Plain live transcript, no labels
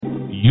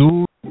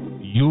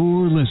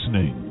You're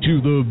listening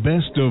to the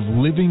best of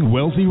Living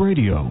Wealthy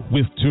Radio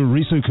with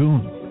Teresa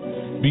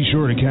Kuhn. Be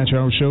sure to catch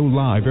our show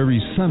live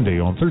every Sunday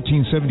on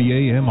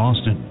 1370 AM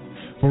Austin.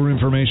 For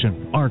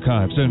information,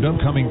 archives, and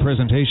upcoming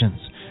presentations,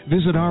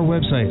 visit our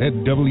website at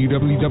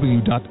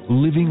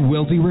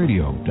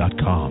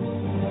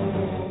www.livingwealthyradio.com.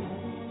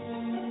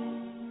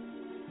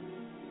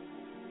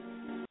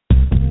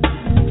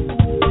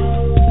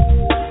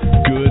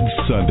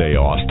 Sunday,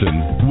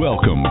 Austin.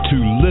 Welcome to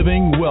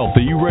Living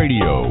Wealthy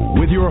Radio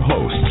with your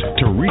host,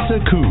 Teresa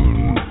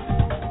Kuhn.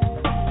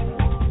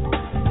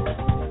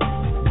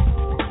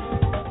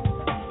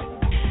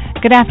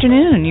 Good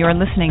afternoon. You are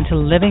listening to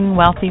Living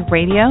Wealthy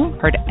Radio,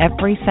 heard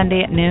every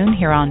Sunday at noon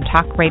here on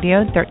Talk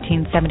Radio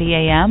 1370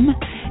 AM,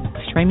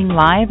 streaming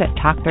live at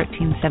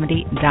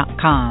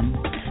talk1370.com.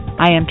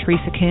 I am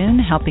Teresa Kuhn,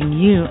 helping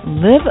you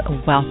live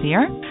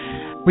wealthier.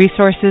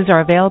 Resources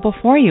are available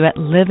for you at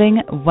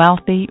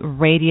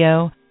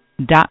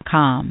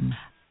livingwealthyradio.com.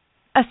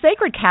 A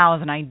sacred cow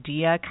is an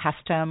idea,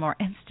 custom, or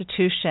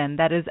institution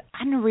that is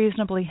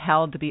unreasonably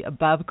held to be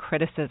above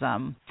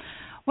criticism.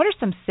 What are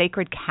some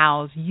sacred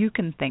cows you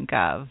can think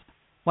of?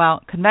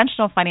 Well,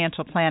 conventional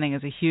financial planning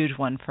is a huge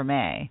one for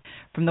me.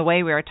 From the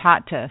way we are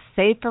taught to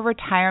save for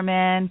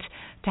retirement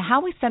to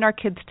how we send our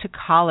kids to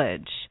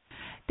college.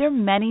 There are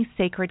many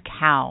sacred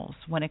cows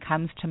when it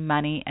comes to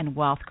money and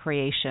wealth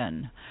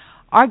creation.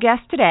 Our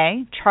guest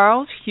today,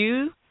 Charles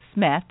Hugh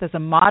Smith, is a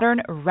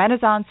modern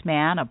Renaissance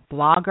man, a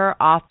blogger,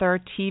 author,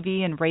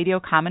 TV and radio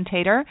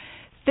commentator,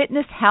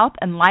 fitness, health,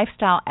 and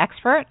lifestyle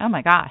expert, oh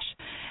my gosh,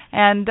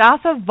 and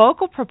also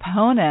vocal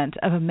proponent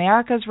of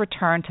America's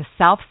return to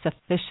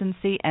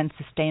self-sufficiency and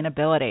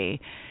sustainability.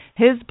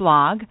 His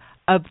blog,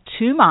 Of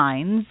Two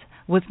Minds,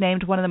 was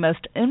named one of the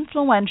most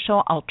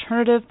influential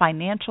alternative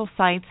financial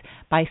sites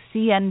by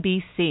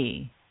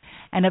CNBC.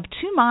 And Of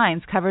Two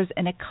Minds covers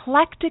an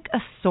eclectic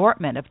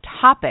assortment of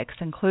topics,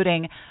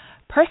 including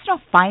personal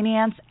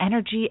finance,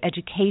 energy,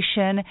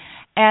 education,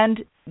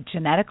 and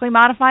genetically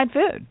modified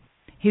food.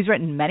 He's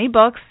written many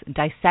books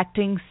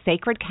dissecting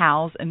sacred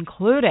cows,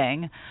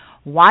 including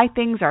Why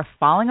Things Are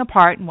Falling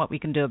Apart and What We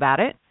Can Do About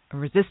It,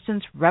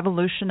 Resistance,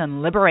 Revolution,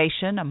 and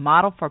Liberation, a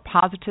Model for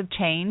Positive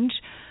Change,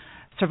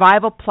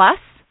 Survival Plus,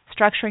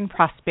 Structuring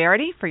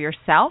Prosperity for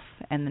Yourself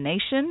and the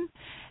Nation,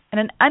 and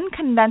An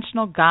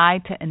Unconventional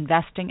Guide to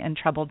Investing in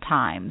Troubled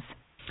Times.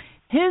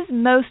 His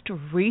most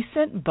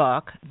recent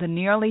book, The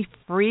Nearly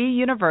Free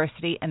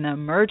University and the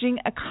Emerging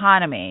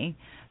Economy,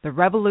 The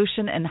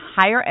Revolution in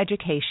Higher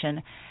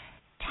Education,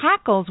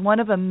 tackles one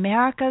of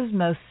America's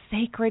most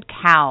sacred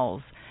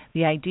cows,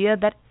 the idea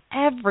that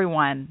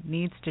everyone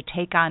needs to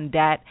take on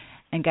debt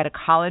and get a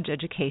college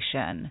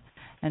education.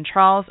 And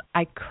Charles,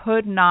 I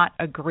could not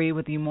agree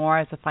with you more.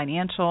 As a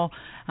financial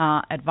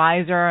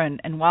advisor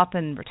and wealth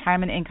and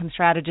retirement income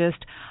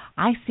strategist,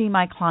 I see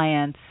my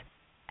clients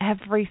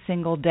every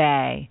single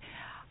day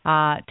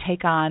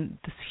take on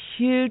this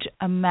huge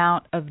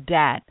amount of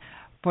debt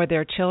for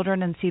their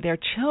children and see their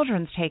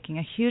children's taking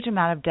a huge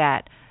amount of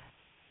debt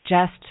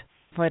just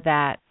for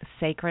that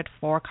sacred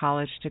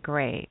for-college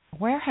degree.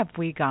 Where have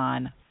we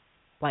gone,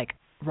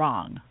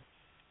 wrong?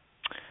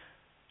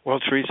 Well,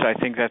 Teresa, I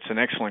think that's an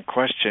excellent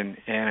question,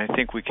 and I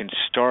think we can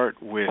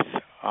start with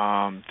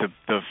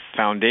the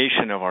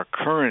foundation of our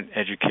current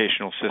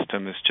educational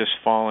system has just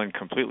fallen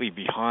completely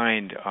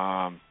behind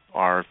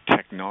our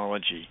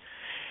technology.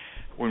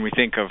 When we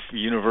think of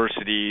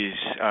universities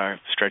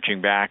stretching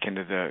back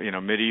into the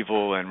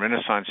medieval and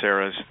Renaissance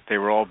eras, they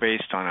were all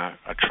based on a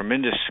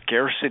tremendous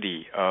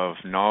scarcity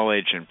of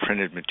knowledge and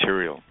printed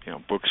material.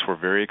 Books were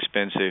very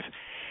expensive,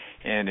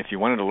 and if you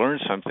wanted to learn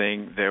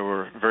something, there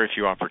were very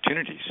few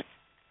opportunities.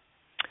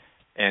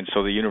 And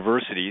so the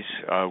universities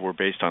were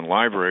based on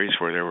libraries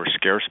where there were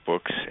scarce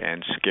books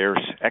and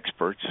scarce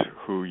experts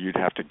who you'd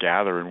have to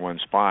gather in one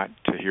spot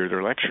to hear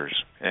their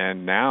lectures.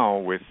 And now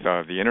with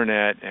the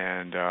Internet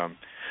and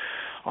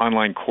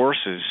online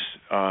courses,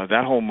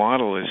 that whole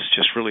model is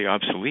just really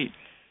obsolete.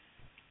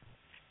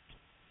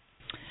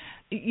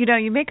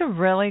 You make a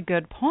really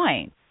good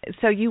point.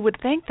 So you would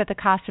think that the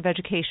cost of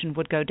education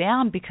would go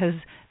down because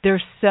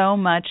there's so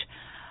much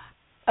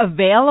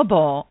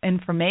available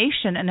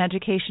information and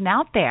education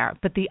out there,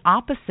 but the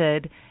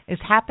opposite is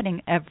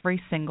happening every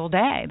single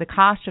day. The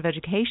cost of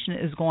education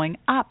is going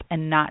up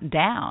and not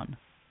down.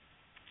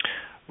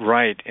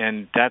 Right,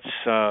 and that's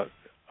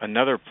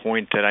another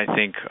point that I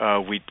think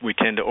we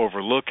tend to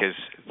overlook is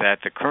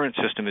that the current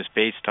system is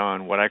based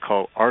on what I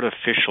call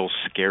artificial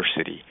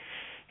scarcity.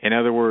 In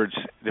other words,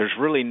 there's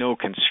really no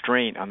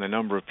constraint on the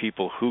number of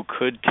people who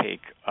could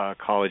take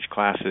college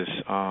classes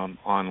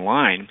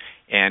online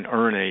and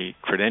earn a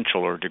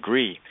credential or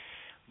degree.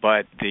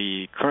 But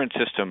the current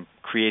system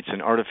creates an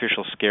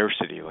artificial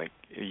scarcity. Like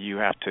you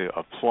have to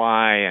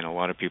apply, and a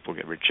lot of people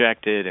get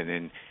rejected,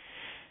 and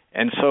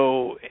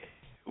so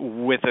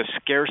with a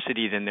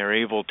scarcity, then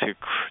they're able to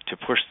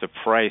push the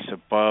price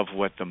above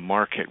what the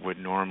market would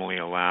normally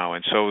allow.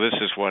 And so this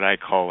is what I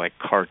call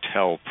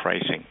cartel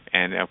pricing.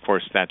 And of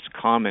course, that's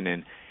common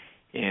in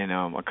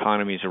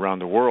economies around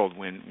the world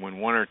when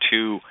one or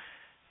two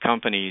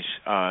companies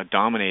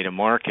dominate a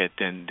market,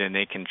 then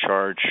they can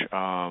charge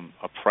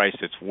a price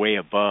that's way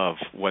above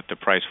what the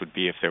price would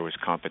be if there was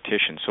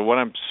competition. So what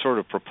I'm sort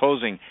of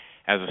proposing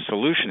as a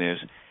solution is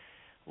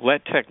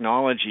let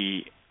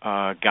technology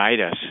guide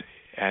us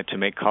to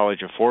make college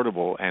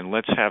affordable, and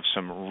let's have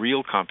some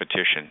real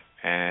competition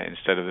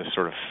instead of this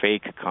sort of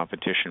fake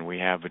competition we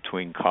have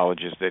between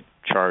colleges that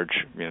charge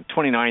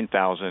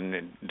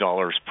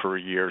 $29,000 per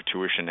year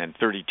tuition and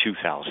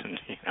 $32,000.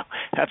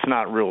 That's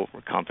not real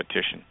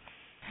competition.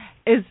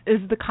 Is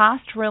the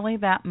cost really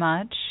that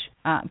much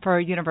for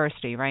a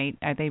university? Right?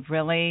 Are they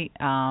really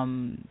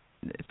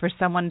for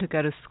someone to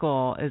go to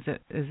school? Is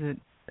it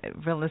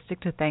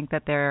realistic to think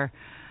that the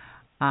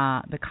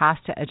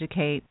cost to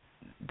educate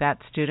that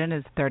student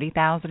is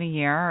 $30,000 a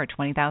year, or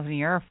 $20,000 a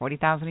year, or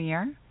 $40,000 a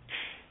year?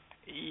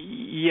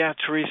 Yeah,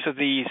 Teresa,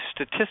 the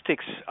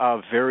statistics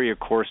vary, of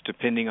course,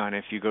 depending on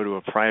if you go to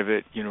a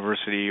private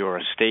university or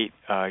a state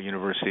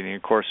university. And,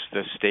 of course,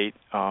 the state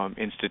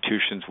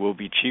institutions will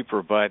be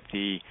cheaper, but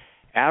the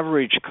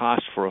average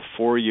cost for a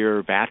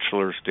 4-year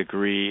bachelor's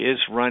degree is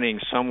running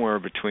somewhere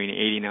between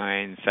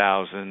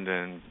 $89,000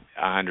 and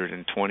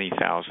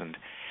 $120,000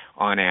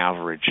 on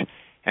average.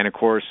 And, of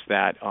course,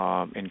 that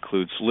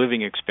includes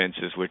living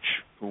expenses, which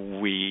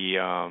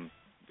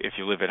if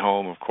you live at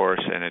home, of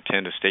course, and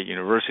attend a state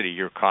university,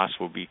 your costs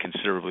will be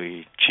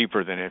considerably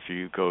cheaper than if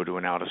you go to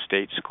an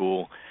out-of-state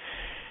school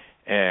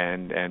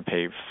and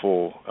pay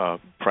full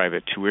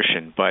private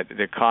tuition. But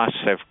the costs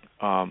have,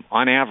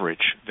 on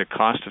average, the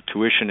cost of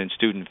tuition and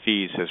student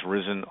fees has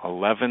risen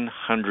 1,100%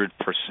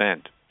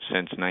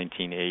 since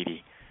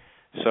 1980.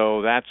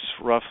 So that's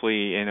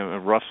roughly, in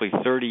roughly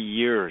 30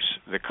 years,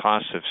 the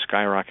costs have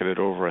skyrocketed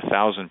over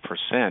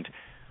 1,000%,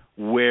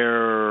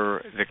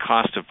 where the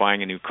cost of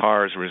buying a new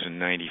car has risen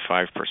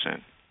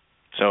 95%.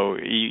 So,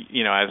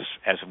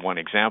 as one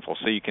example,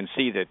 so you can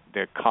see that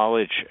the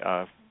college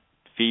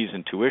fees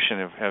and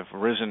tuition have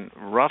risen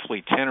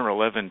roughly 10 or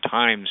 11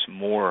 times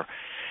more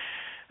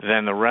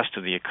than the rest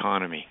of the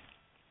economy.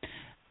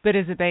 But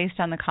is it based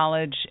on the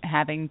college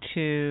having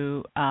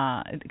to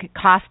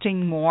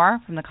costing more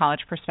from the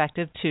college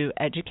perspective to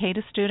educate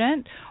a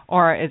student,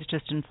 or is it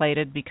just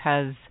inflated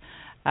because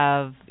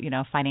of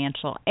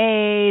financial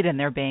aid and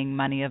there being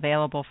money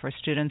available for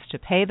students to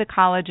pay the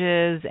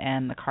colleges,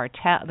 and the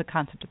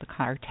concept of the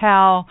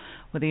cartel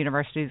with the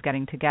universities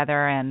getting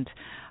together and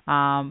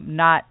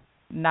not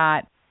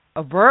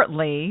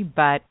overtly,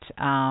 but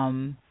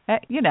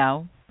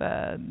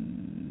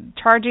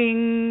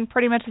charging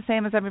pretty much the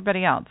same as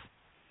everybody else?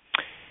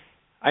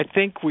 I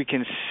think we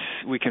can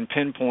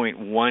pinpoint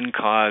one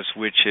cause,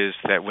 which is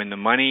that when the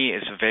money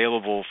is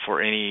available for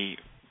any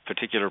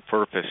particular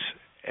purpose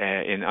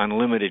in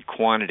unlimited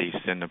quantities,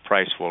 then the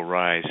price will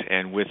rise.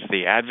 And with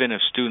the advent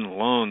of student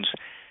loans,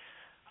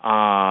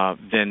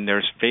 then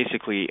there's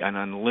basically an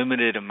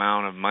unlimited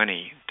amount of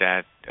money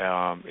that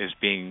is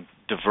being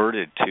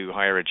diverted to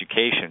higher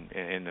education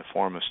in the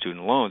form of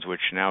student loans,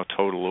 which now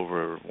total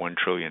over $1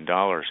 trillion.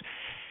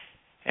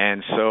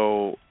 And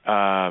so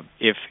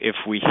if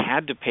we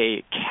had to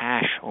pay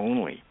cash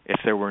only, if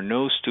there were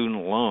no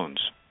student loans,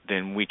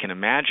 then we can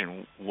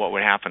imagine what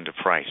would happen to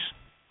price.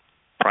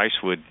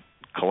 Price would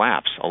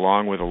collapse,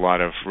 along with a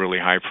lot of really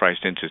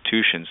high-priced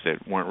institutions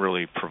that weren't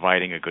really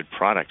providing a good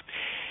product.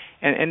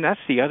 And that's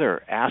the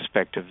other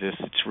aspect of this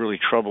that's really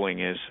troubling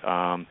is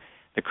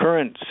the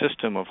current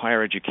system of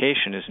higher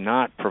education is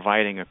not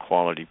providing a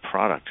quality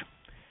product.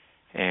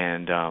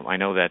 And I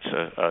know that's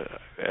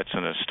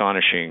an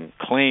astonishing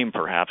claim,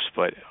 perhaps,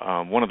 but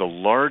one of the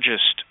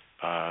largest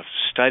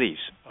studies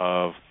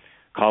of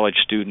college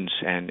students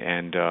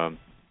and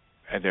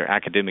their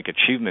academic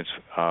achievements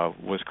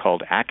was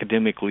called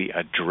Academically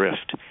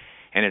Adrift.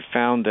 And it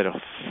found that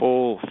a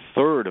full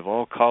third of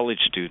all college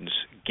students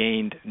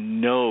gained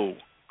no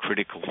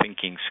critical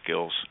thinking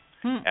skills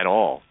at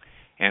all.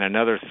 And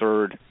another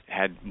third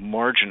had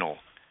marginal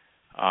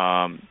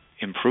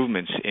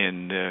improvements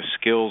in the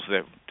skills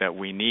that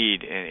we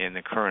need in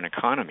the current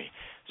economy.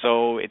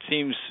 So it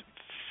seems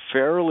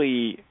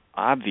fairly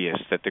obvious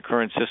that the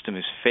current system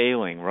is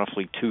failing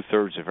roughly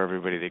 2/3 of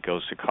everybody that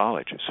goes to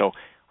college. So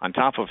on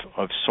top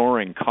of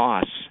soaring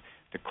costs,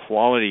 the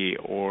quality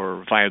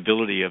or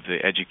viability of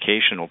the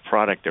educational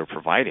product they're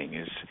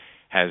providing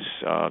has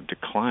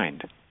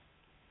declined.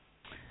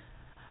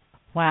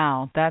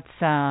 Wow, that's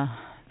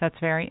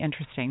very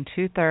interesting.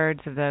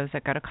 2/3 of those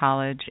that go to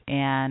college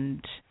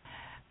and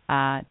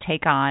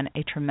take on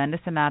a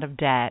tremendous amount of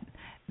debt,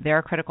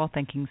 their critical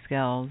thinking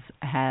skills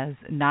has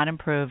not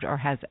improved or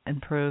has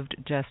improved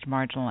just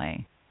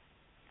marginally.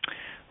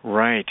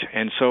 Right.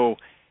 And so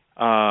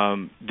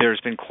there's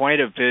been quite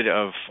a bit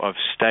of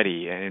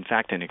study, and in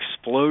fact an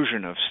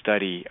explosion of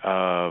study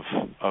of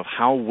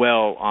how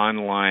well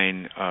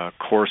online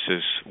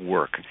courses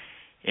work.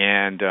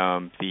 And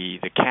the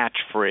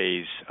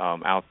catchphrase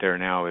out there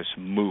now is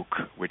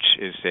MOOC, which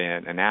is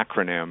an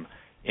acronym,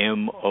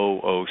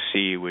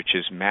 MOOC, which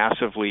is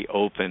Massively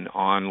Open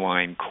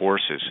Online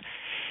Courses.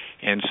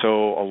 And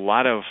so a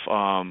lot of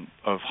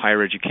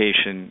higher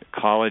education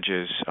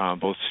colleges,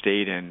 both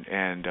state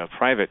and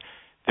private,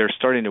 they're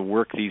starting to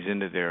work these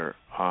into their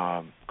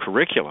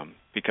curriculum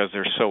because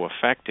they're so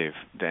effective,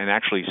 and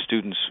actually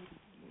students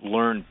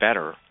learn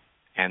better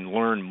and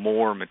learn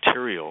more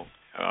material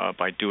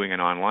by doing an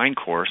online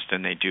course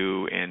than they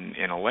do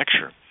in a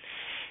lecture.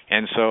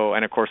 And so,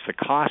 and of course, the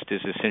cost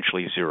is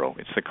essentially zero.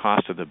 It's the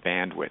cost of the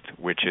bandwidth,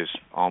 which is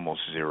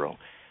almost zero.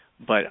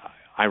 But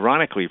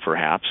ironically,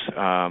 perhaps,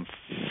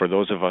 for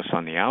those of us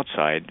on the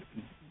outside,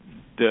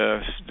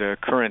 the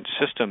current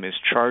system is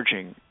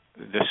charging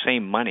the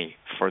same money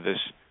for this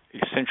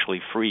essentially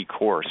free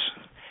course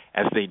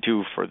as they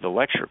do for the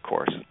lecture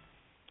course,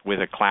 with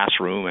a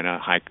classroom and a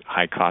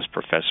high-cost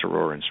professor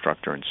or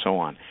instructor and so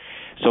on.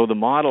 So the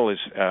model is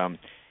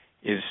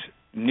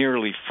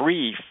nearly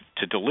free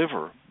to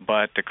deliver,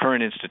 but the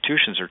current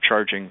institutions are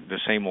charging the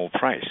same old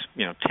price,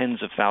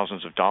 tens of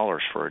thousands of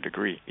dollars for a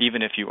degree,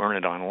 even if you earn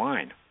it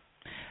online.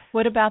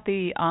 What about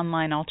the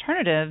online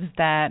alternatives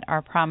that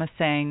are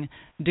promising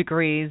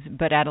degrees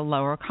but at a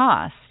lower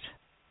cost?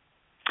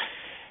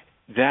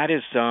 That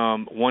is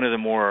one of the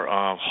more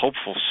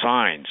hopeful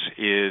signs,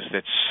 is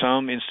that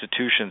some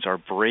institutions are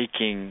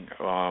breaking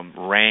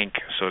rank,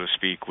 so to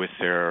speak, with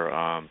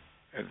the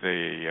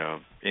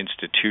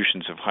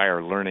institutions of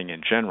higher learning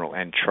in general,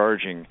 and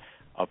charging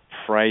a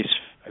price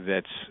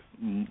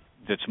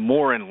that's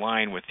more in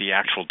line with the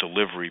actual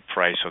delivery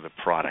price of the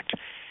product.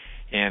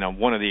 And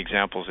one of the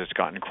examples that's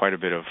gotten quite a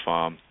bit of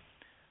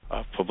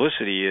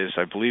publicity is,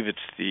 I believe it's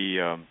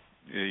the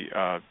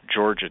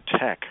Georgia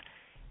Tech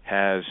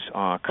has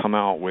come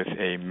out with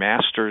a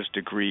master's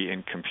degree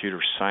in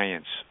computer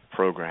science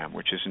program,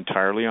 which is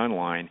entirely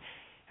online,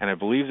 and I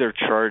believe they're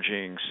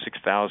charging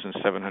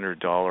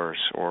 $6,700,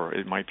 or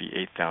it might be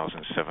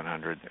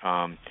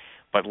 $8,700,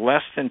 but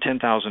less than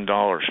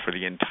 $10,000 for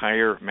the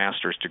entire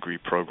master's degree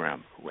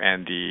program.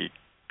 And the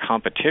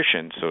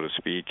competition, so to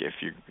speak,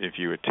 if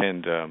you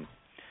attend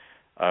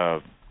a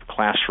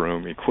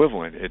classroom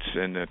equivalent, it's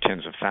in the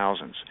tens of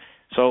thousands.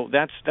 So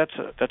that's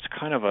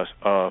kind of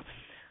a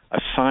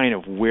sign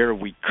of where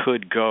we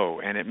could go,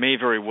 and it may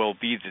very well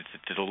be that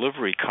the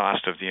delivery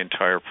cost of the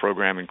entire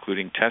program,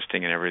 including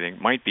testing and everything,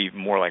 might be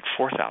more like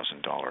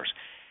 $4,000.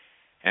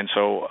 And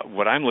so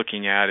what I'm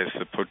looking at is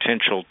the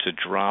potential to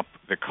drop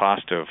the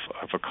cost of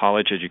a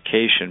college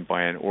education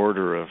by an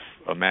order of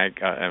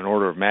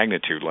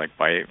magnitude, like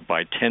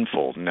by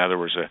tenfold. In other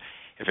words,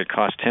 if it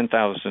costs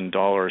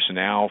 $10,000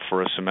 now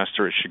for a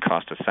semester, it should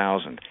cost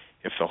 $1,000.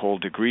 If the whole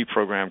degree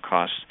program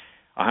costs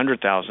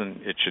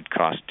 $100,000, it should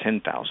cost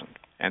 $10,000.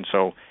 And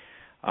so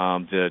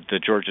the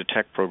Georgia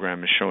Tech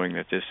program is showing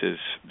that this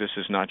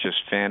is not just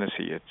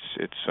fantasy;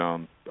 it's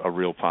a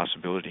real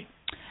possibility.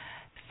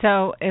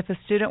 So, if a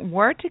student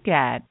were to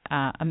get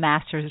a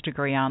master's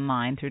degree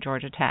online through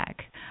Georgia Tech,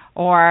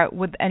 or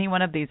with any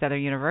one of these other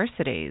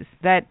universities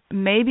that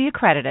may be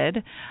accredited,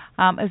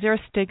 is there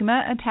a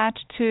stigma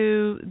attached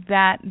to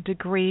that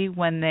degree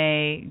when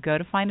they go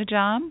to find a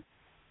job?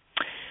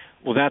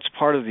 Well, that's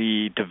part of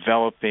the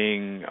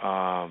developing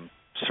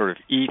sort of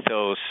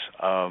ethos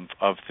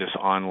of this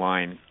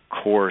online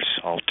course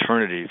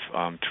alternative,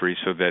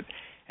 Teresa.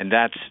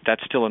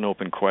 That's still an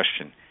open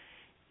question.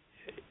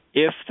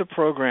 If the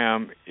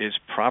program is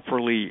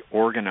properly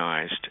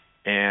organized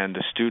and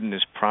the student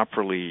is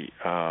properly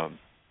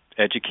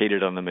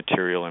educated on the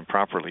material and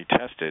properly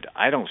tested,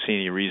 I don't see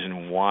any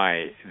reason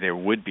why there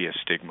would be a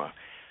stigma.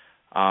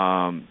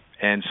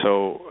 And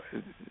so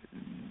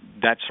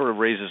that sort of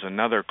raises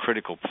another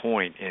critical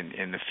point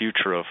in the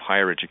future of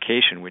higher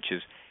education, which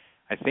is,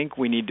 I think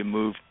we need to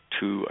move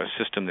to a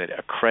system that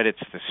accredits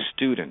the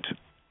student,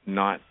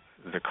 not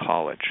the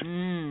college.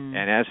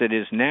 And as it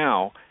is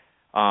now,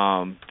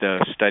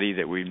 the study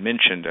that we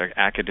mentioned,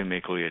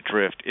 Academically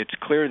Adrift, it's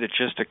clear that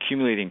just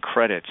accumulating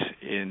credits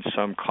in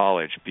some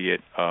college, be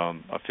it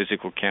a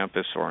physical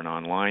campus or an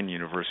online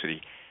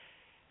university,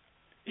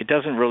 it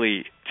doesn't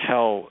really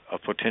tell a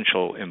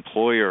potential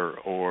employer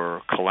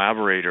or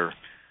collaborator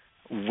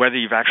whether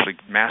you've actually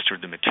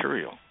mastered the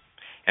material.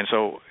 And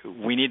so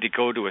we need to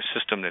go to a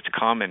system that's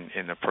common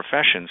in the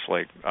professions,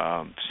 like,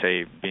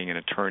 say, being an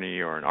attorney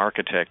or an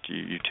architect.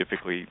 You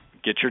typically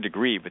get your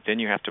degree, but then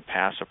you have to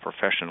pass a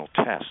professional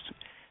test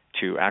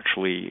to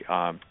actually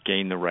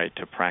gain the right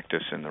to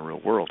practice in the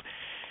real world.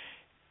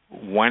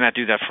 Why not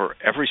do that for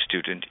every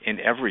student in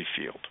every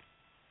field?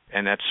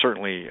 And that's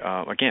certainly,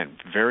 again,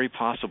 very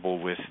possible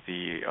with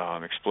the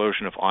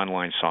explosion of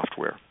online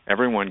software.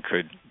 Everyone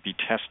could be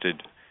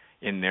tested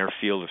in their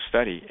field of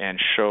study and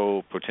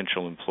show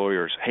potential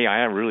employers, hey, I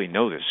really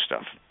know this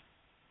stuff.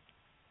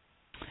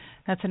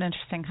 That's an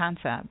interesting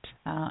concept.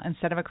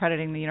 Instead of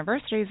accrediting the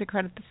universities,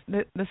 accredit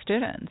the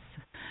students.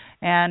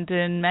 And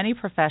in many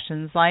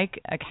professions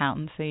like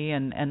accountancy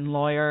and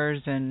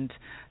lawyers and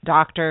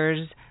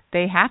doctors,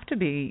 they have to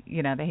be,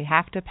 they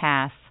have to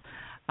pass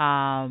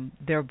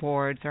their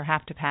boards or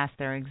have to pass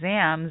their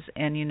exams.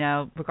 And,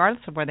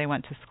 regardless of where they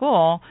went to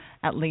school,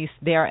 at least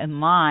they're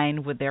in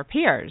line with their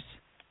peers.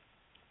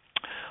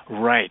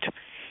 Right.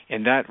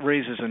 And that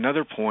raises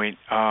another point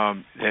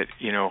that,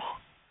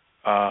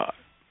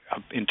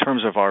 in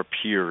terms of our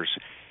peers,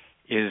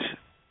 is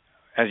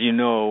as you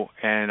know,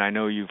 and I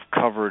know you've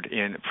covered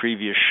in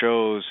previous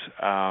shows,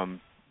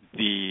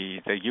 the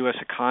U.S.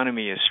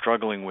 economy is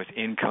struggling with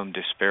income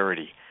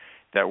disparity.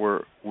 That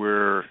we're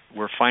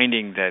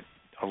finding that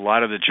a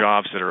lot of the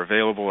jobs that are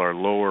available are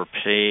lower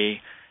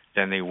pay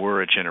than they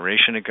were a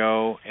generation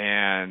ago,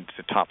 and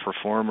the top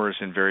performers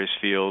in various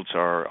fields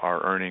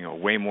are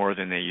earning way more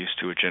than they used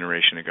to a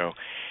generation ago.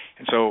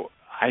 And so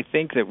I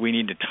think that we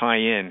need to tie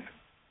in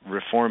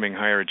reforming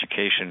higher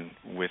education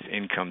with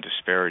income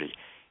disparity.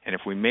 And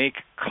if we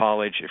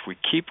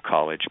keep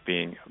college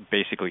being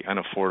basically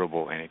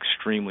unaffordable and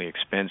extremely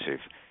expensive,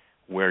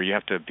 where you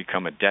have to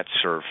become a debt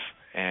serf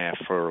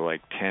for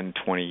like 10,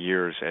 20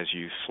 years as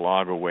you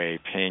slog away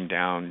paying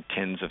down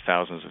tens of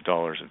thousands of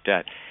dollars of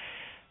debt,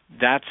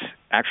 that's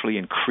actually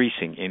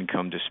increasing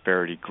income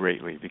disparity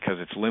greatly because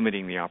it's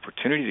limiting the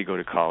opportunity to go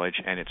to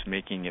college, and it's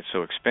making it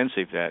so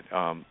expensive that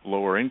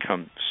lower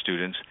income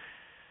students,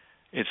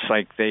 it's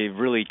like they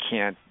really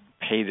can't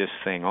pay this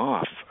thing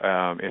off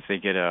if they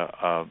get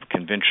a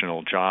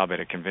conventional job at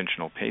a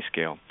conventional pay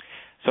scale.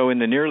 So in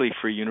the nearly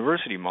free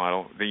university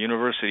model, the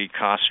university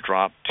costs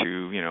drop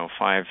to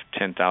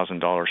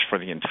 $5,000-$10,000 for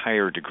the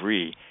entire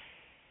degree,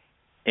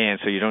 and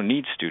so you don't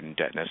need student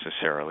debt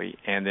necessarily.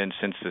 And then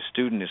since the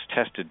student is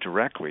tested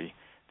directly,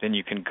 then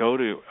you can go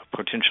to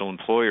potential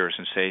employers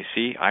and say,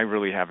 "See, I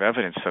really have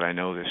evidence that I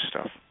know this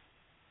stuff."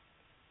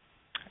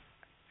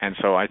 And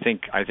so I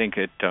think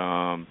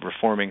that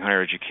reforming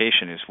higher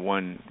education is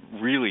one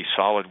really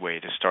solid way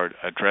to start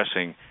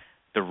addressing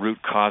the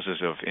root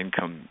causes of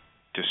income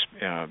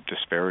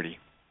disparity.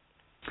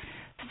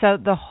 So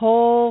the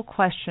whole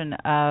question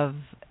of,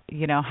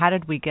 how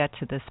did we get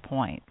to this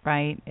point,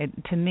 right?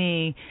 To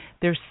me,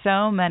 there's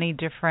so many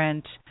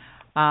different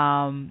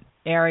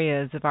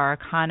areas of our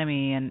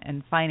economy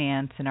and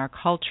finance and our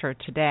culture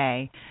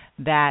today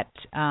that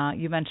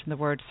you mentioned the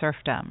word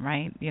serfdom,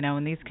 right?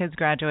 When these kids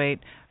graduate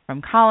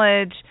from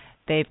college,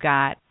 they've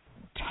got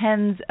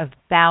tens of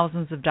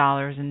thousands of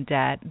dollars in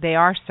debt. They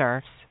are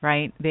serfs,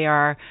 right? They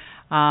are.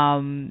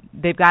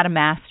 They've got a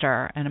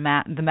master, and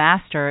the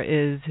master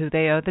is who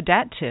they owe the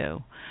debt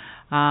to.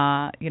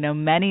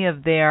 Many of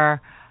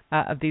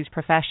of these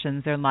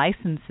professions, their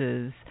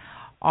licenses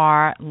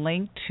are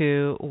linked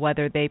to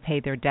whether they pay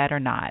their debt or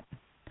not.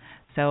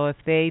 So if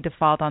they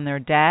default on their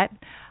debt,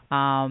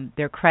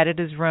 their credit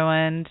is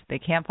ruined. They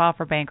can't file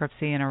for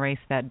bankruptcy and erase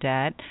that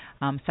debt.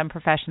 Some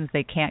professions,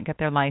 they can't get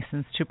their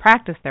license to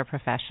practice their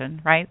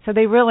profession, right? So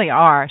they really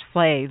are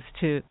slaves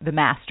to the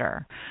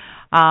master.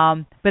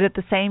 But at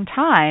the same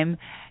time,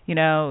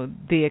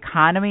 the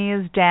economy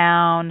is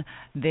down.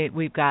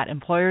 We've got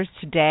employers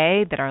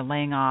today that are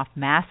laying off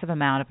massive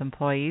amount of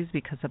employees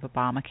because of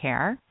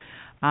Obamacare.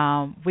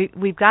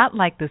 We've got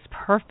like this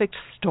perfect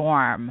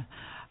storm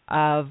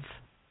of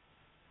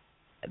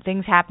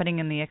things happening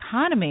in the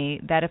economy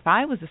that if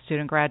I was a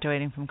student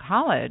graduating from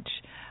college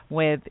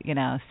with,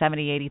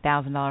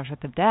 $70,000-$80,000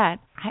 worth of debt,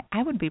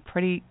 I would be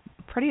pretty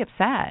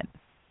upset.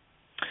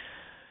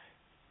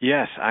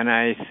 Yes, and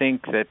I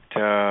think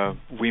that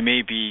we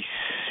may be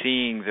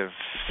seeing the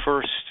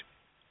first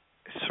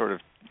sort of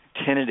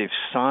tentative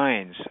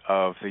signs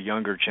of the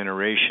younger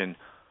generation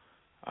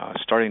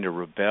starting to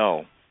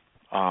rebel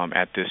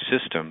at this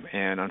system.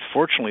 And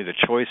unfortunately, the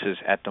choices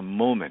at the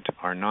moment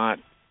are not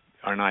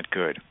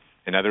good.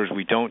 In other words,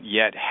 we don't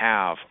yet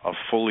have a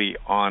fully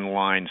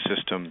online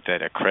system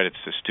that accredits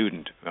the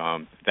student.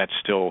 That's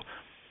still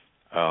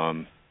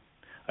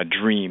a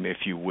dream, if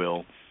you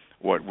will.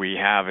 What we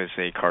have is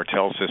a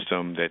cartel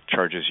system that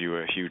charges you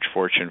a huge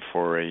fortune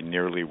for a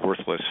nearly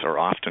worthless or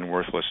often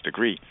worthless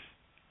degree.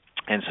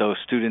 And so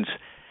students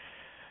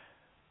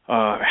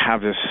have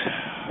this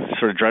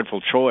sort of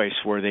dreadful choice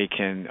where they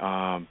can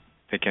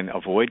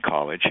avoid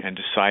college and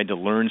decide to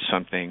learn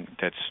something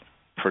that's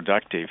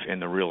productive in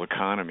the real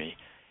economy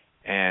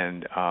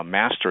and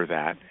master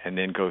that, and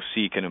then go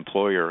seek an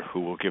employer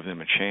who will give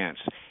them a chance.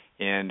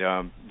 And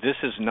this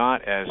is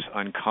not as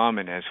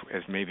uncommon as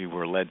maybe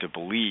we're led to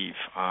believe.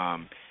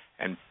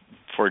 And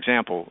for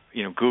example,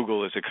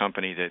 Google is a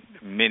company that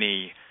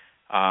many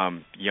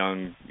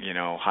young,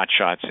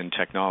 hotshots in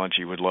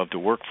technology would love to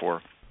work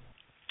for.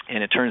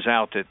 And it turns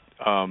out that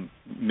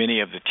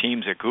many of the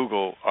teams at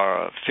Google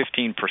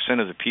 15%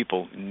 of the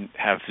people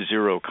have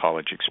zero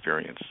college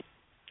experience.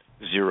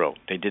 Zero.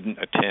 They didn't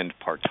attend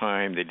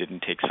part-time. They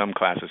didn't take some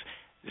classes.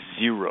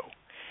 Zero.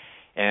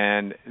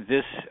 And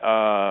this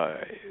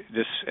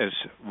as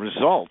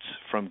results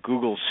from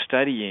Google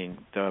studying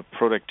the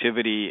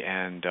productivity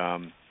and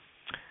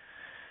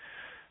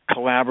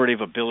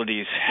collaborative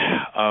abilities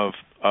of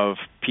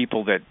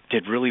people that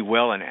did really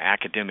well in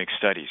academic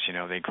studies.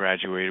 They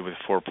graduated with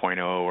 4.0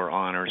 or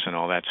honors and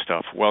all that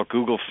stuff. Well,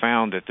 Google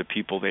found that the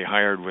people they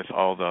hired with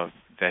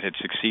that had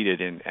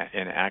succeeded in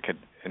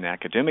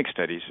academic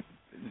studies,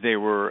 they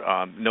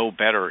were no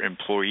better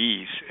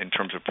employees in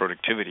terms of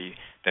productivity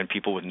than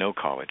people with no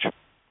college.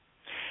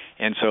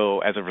 And so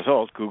as a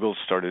result, Google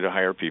started to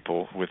hire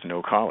people with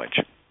no college,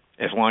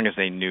 as long as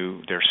they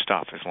knew their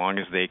stuff, as long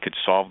as they could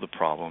solve the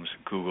problems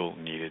Google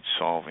needed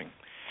solving.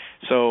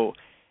 So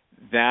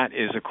that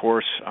is, of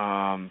course,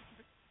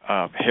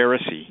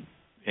 heresy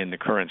in the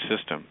current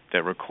system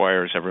that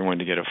requires everyone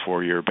to get a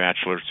 4-year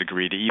bachelor's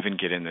degree to even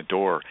get in the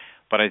door.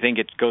 But I think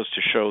it goes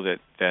to show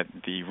that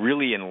the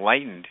really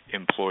enlightened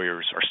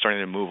employers are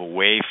starting to move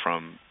away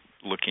from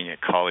looking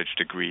at college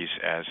degrees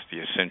as the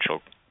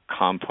essential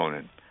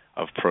component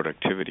of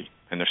productivity.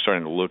 And they're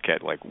starting to look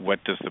at, like,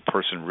 what does the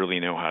person really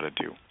know how to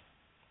do?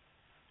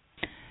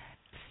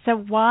 So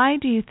why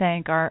do you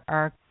think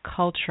our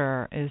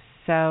culture is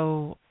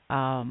so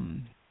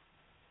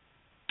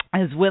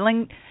is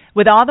willing,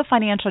 with all the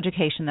financial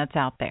education that's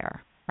out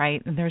there,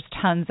 right? And there's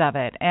tons of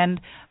it.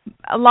 And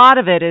a lot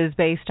of it is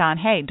based on,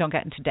 hey, don't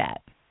get into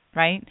debt,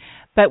 right?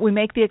 But we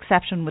make the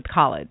exception with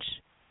college.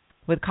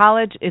 With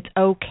college, it's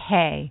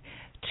okay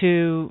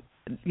to,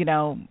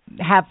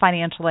 have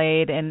financial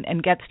aid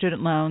and get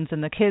student loans,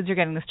 and the kids are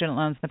getting the student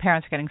loans, and the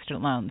parents are getting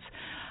student loans.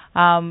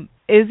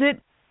 Is it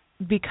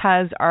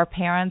because our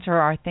parents or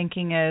our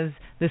thinking is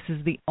this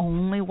is the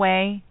only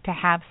way to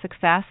have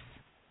success?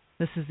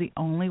 This is the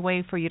only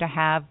way for you to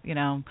have,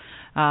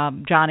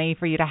 Johnny,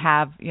 for you to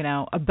have,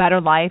 a better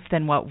life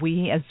than what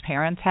we as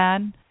parents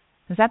had?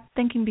 Is that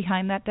thinking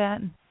behind that,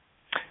 Dad?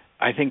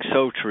 I think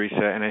so,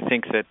 Teresa, and I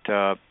think that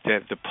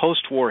the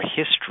post-war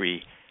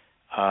history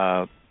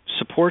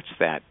supports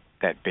that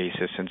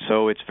basis, and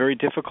so it's very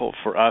difficult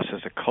for us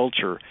as a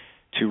culture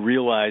to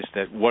realize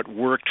that what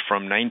worked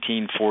from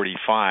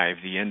 1945,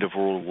 the end of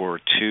World War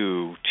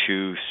II,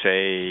 to,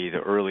 say,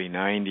 the early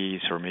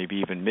 90s or maybe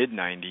even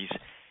mid-90s,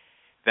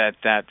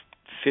 that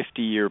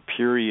 50-year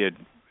period,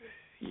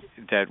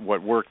 that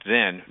what worked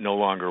then no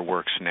longer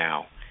works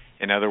now.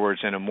 In other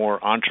words, in a more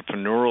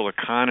entrepreneurial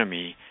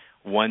economy,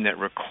 one that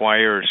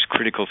requires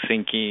critical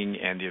thinking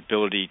and the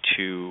ability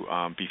to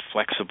be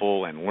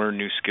flexible and learn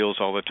new skills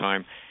all the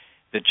time,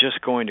 that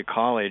just going to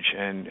college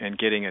and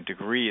getting a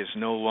degree is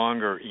no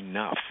longer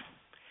enough.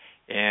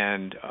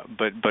 And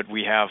but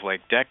we have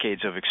like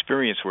decades of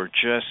experience where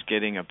just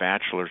getting a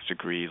bachelor's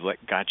degree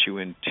got you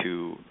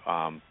into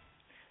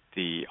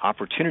the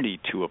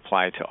opportunity to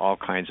apply to all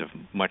kinds of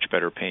much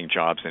better paying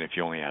jobs than if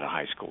you only had a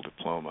high school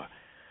diploma.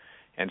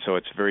 And so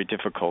it's very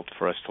difficult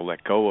for us to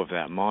let go of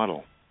that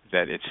model,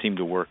 that it seemed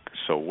to work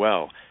so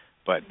well.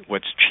 But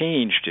what's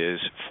changed is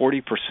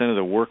 40% of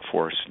the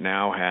workforce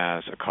now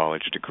has a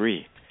college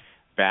degree.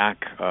 Back,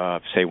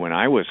 say, when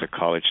I was a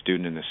college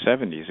student in the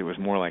 70s, it was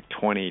more like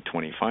 20,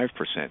 25%.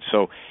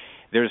 So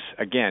there's,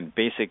 again,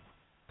 basic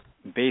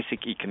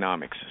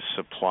economics,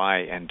 supply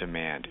and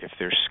demand. If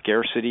there's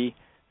scarcity,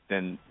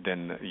 then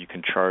you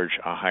can charge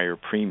a higher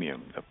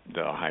premium,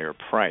 the higher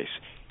price.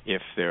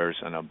 If there's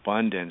an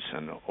abundance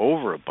and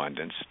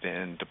overabundance,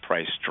 then the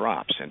price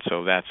drops. And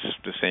so that's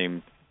the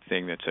same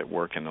thing that's at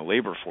work in the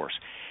labor force.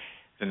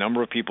 The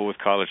number of people with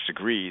college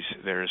degrees,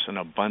 there's an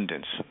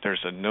abundance.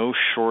 There's no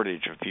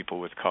shortage of people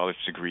with college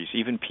degrees.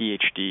 Even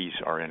PhDs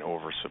are in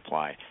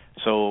oversupply.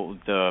 So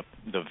the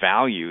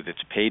value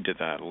that's paid to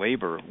that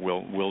labor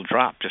will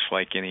drop, just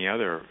like any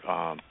other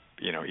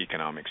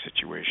economic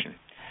situation.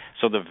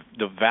 So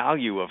the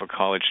value of a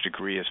college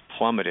degree is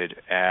plummeted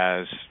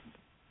as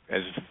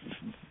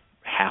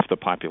half the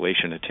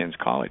population attends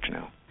college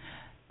now.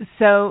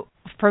 So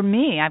for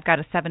me, I've got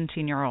a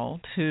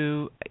 17-year-old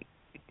who,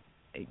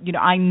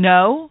 I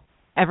know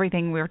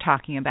everything we're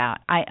talking about.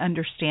 I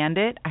understand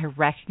it. I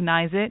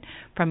recognize it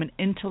from an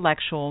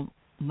intellectual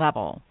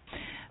level.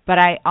 But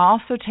I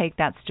also take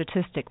that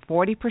statistic,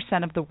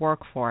 40% of the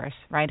workforce,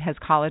 right, has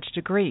college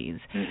degrees.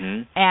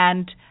 Mm-hmm.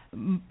 And,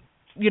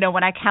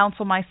 when I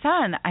counsel my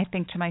son, I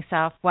think to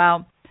myself,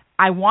 well,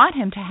 I want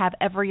him to have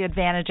every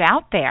advantage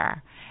out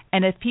there.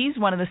 And if he's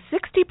one of the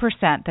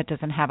 60% that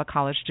doesn't have a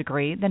college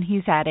degree, then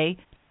he's at a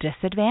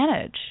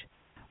disadvantage.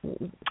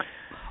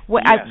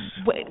 Yes.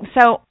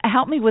 So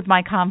help me with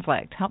my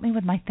conflict. Help me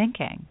with my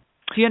thinking.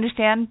 Do you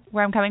understand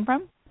where I'm coming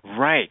from?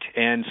 Right.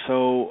 And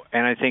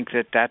I think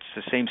that that's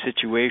the same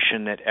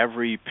situation that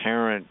every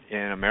parent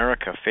in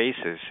America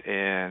faces.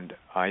 And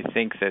I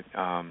think that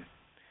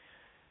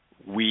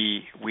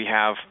we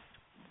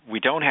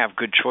don't have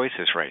good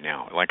choices right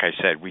now. Like I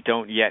said, we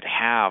don't yet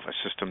have a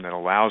system that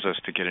allows us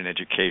to get an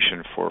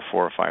education for $4,000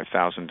 or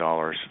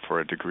 $5,000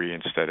 for a degree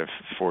instead of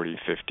 $40,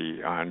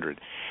 $50, $100.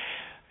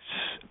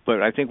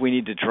 But I think we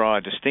need to draw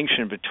a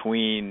distinction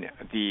between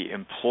the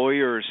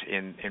employers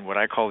in what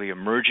I call the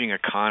emerging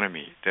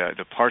economy,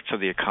 the parts of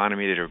the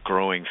economy that are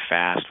growing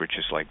fast, which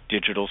is like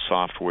digital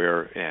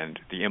software and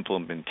the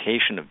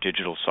implementation of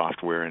digital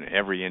software in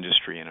every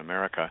industry in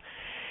America,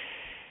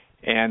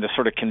 and the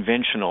sort of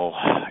conventional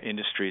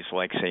industries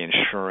like, say,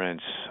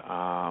 insurance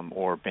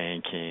or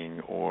banking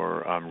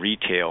or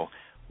retail,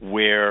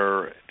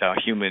 where the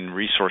human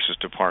resources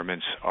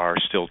departments are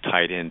still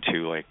tied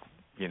into, like,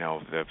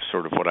 the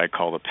sort of what I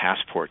call the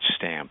passport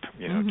stamp.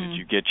 Mm-hmm. Did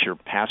you get your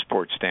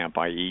passport stamp,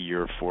 i.e.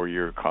 your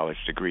 4-year college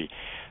degree?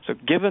 So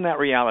given that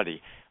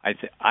reality,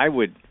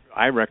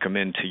 I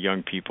recommend to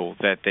young people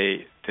that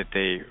they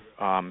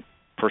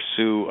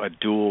pursue a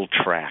dual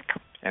track.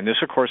 And this,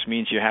 of course,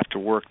 means you have to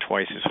work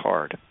twice as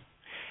hard.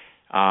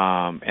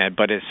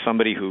 But as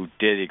somebody who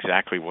did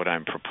exactly what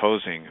I'm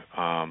proposing,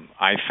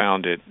 I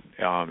found it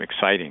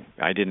exciting.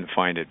 I didn't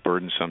find it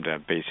burdensome to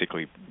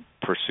basically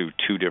pursue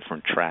two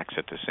different tracks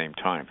at the same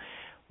time.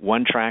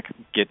 One track,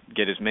 get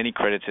as many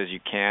credits as you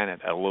can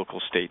at a local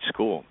state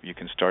school. You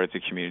can start at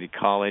the community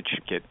college,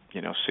 get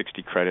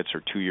 60 credits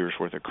or 2 years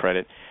worth of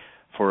credit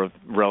for a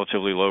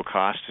relatively low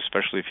cost,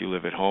 especially if you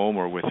live at home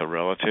or with a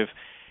relative.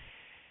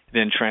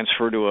 Then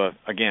transfer to a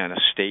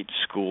state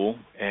school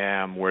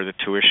where the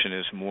tuition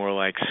is more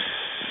like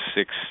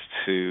 $6,000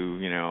 to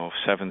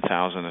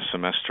 $7,000 a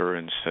semester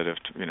instead of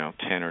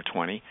 10 or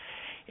 20.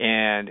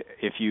 And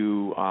if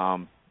you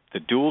the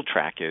dual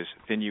track is,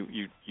 then you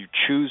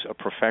choose a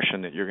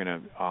profession that you're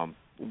going to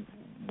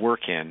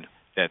work in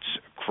that's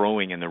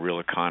growing in the real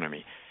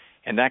economy,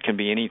 and that can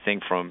be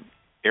anything from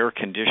air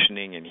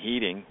conditioning and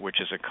heating,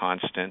 which is a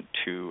constant,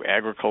 to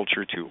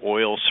agriculture, to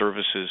oil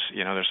services.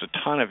 There's a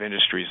ton of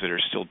industries that are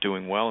still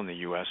doing well in the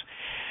U.S.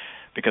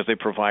 because they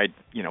provide,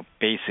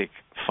 basic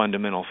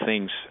fundamental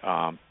things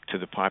to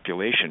the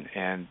population,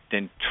 and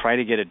then try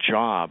to get a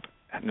job,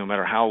 no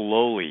matter how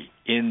lowly,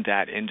 in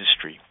that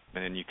industry.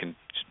 And then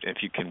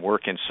if you can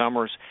work in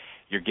summers,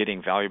 you're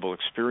getting valuable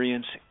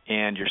experience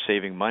and you're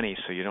saving money,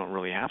 so you don't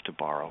really have to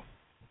borrow.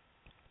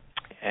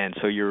 And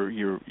so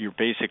you're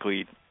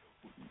basically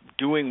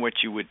doing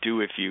what you would do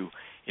if you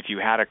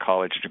had a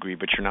college degree,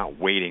 but you're not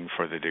waiting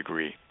for the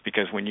degree.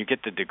 Because when you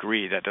get the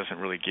degree, that doesn't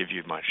really give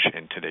you much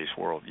in today's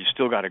world. You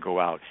still got to go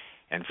out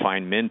and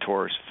find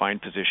mentors,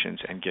 find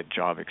positions, and get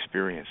job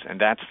experience. And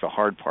that's the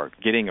hard part.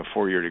 Getting a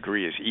 4-year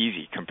degree is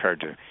easy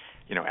compared to,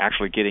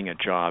 actually getting a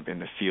job in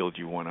the field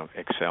you want to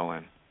excel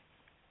in.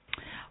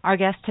 Our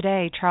guest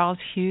today, Charles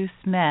Hugh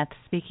Smith,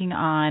 speaking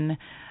on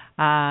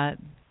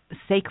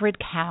Sacred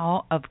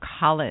Cow of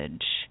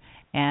College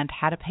and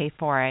how to pay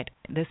for it.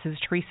 This is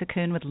Teresa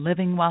Kuhn with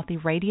Living Wealthy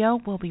Radio.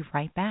 We'll be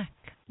right back.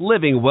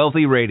 Living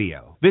Wealthy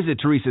Radio. Visit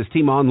Teresa's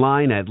team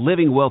online at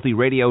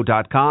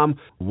livingwealthyradio.com,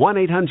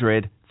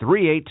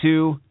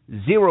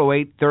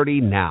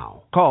 1-800-382-0830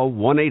 now. Call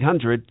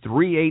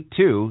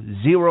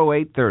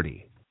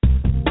 1-800-382-0830.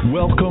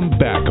 Welcome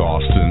back,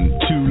 Austin,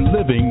 to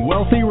Living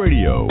Wealthy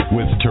Radio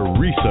with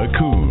Teresa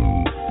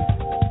Kuhn.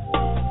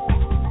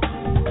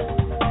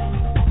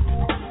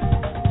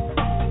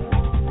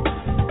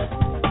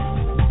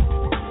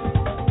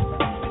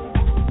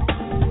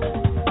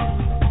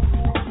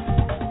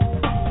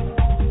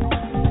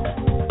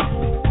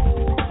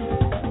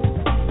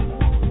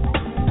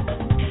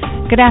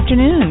 Good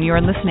afternoon.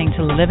 You're listening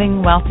to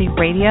Living Wealthy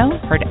Radio,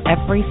 heard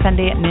every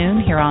Sunday at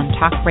noon here on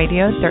Talk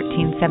Radio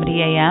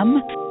 1370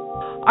 AM.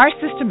 Our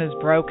system is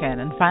broken,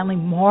 and finally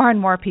more and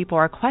more people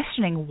are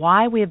questioning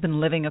why we have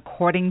been living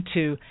according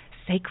to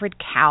sacred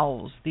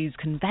cows, these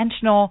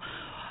conventional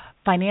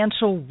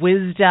financial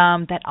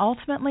wisdom that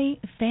ultimately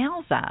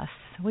fails us.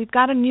 We've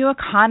got a new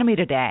economy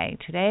today.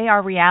 Today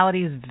our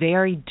reality is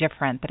very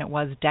different than it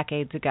was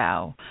decades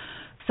ago.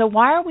 So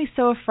why are we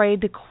so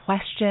afraid to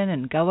question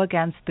and go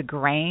against the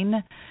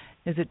grain?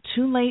 Is it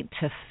too late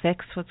to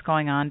fix what's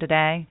going on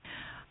today?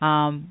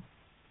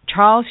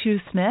 Charles Hugh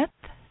Smith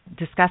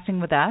discussing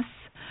with us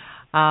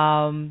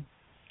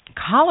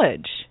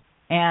college.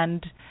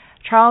 And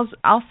Charles,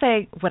 I'll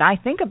say what I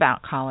think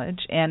about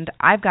college, and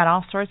I've got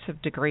all sorts of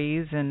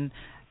degrees and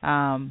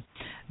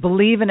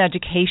believe in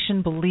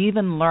education, believe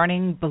in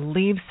learning,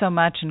 believe so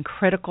much in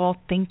critical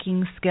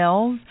thinking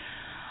skills.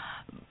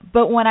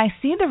 But when I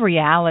see the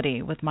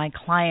reality with my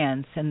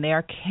clients and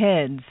their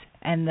kids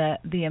and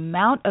the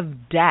amount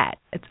of debt,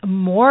 it's a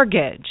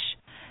mortgage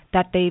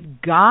that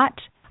they've got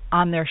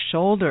on their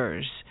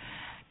shoulders,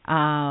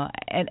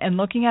 and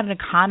looking at an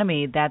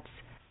economy that's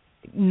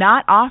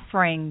not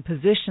offering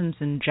positions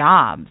and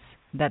jobs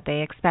that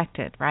they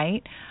expected,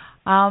 right?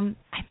 I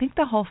think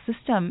the whole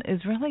system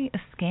is really a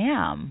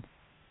scam.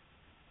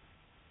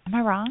 Am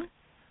I wrong?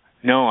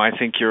 No, I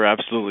think you're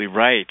absolutely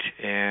right.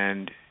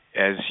 And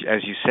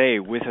as you say,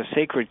 with a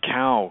sacred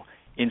cow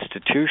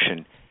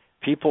institution,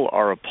 people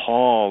are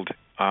appalled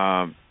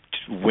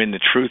when the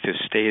truth is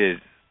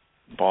stated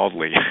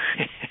baldly.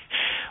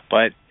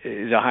 But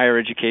the higher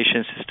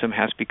education system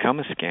has become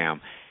a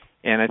scam.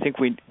 And I think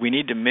we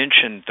need to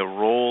mention the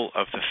role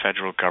of the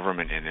federal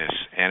government in this.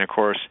 And, of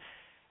course,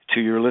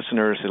 to your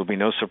listeners, it'll be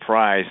no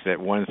surprise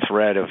that one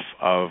thread of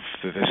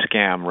the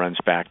scam runs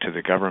back to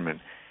the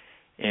government.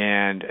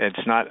 And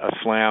it's not a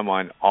slam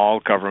on all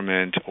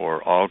government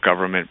or all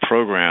government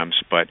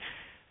programs, but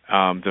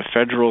the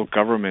federal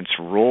government's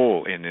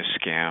role in this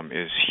scam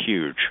is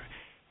huge.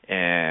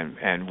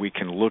 And we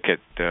can look at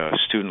the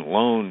student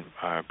loan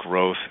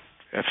growth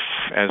as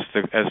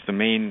the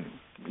main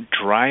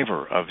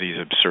driver of these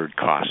absurd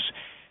costs.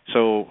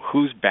 So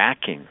who's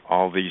backing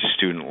all these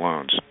student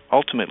loans?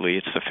 Ultimately,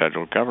 it's the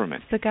federal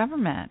government. The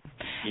government.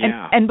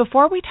 Yeah. And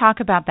before we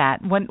talk about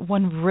that,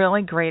 one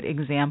really great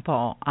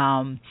example,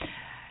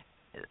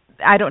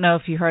 I don't know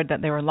if you heard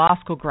that there were law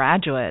school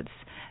graduates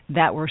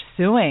that were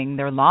suing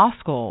their law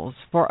schools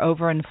for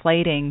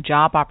overinflating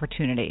job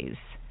opportunities.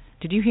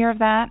 Did you hear of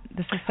that?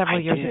 This was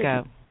several years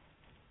ago.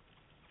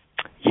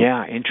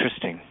 Yeah,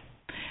 interesting.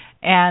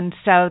 And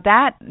so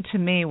that, to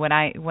me,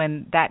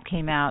 when that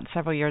came out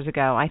several years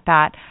ago, I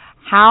thought,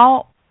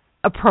 how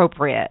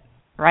appropriate,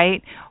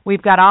 right?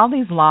 We've got all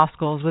these law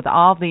schools with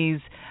all these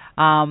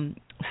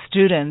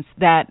students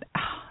that,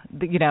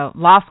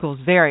 law school is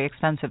very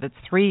expensive. It's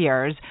 3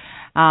 years.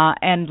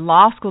 And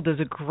law school does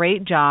a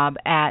great job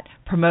at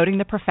promoting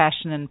the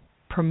profession and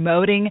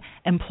promoting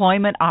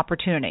employment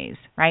opportunities,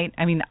 right?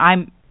 I mean,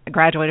 I'm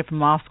graduated from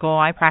law school.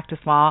 I practice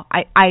law.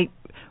 I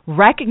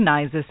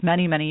recognized this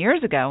many, many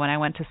years ago when I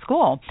went to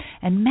school.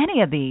 And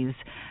many of these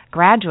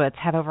graduates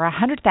have over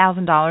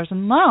 $100,000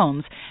 in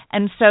loans.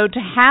 And so to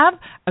have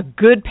a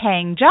good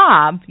paying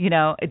job,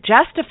 it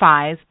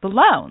justifies the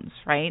loans,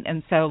 right?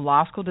 And so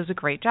law school does a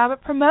great job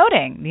at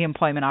promoting the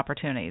employment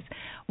opportunities.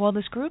 Well,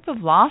 this group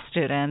of law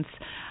students,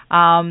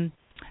 I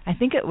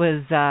think it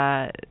was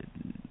the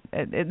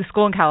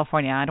school in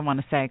California, I don't want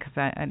to say because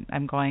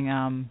I'm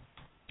going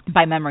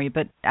by memory,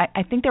 but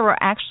I think there were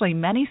actually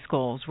many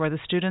schools where the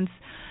students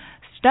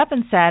stood up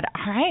and said,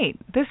 all right,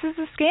 this is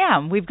a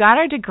scam. We've got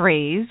our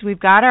degrees. We've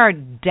got our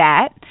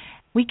debt.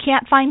 We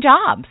can't find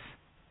jobs.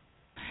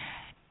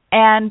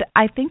 And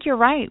I think you're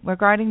right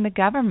regarding the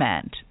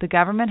government. The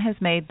government has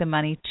made the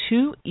money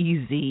too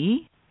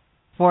easy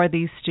for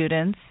these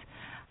students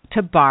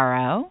to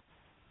borrow,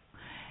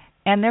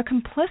 and they're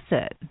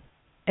complicit,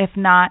 if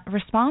not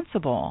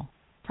responsible,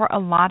 for a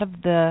lot of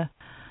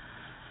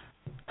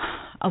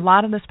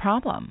this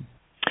problem.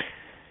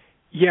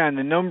 Yeah, and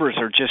the numbers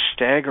are just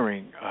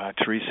staggering,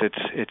 Teresa.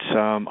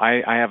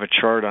 I have a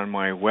chart on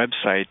my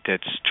website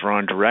that's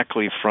drawn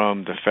directly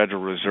from the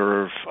Federal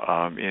Reserve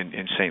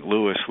in St.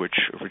 Louis, which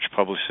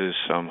publishes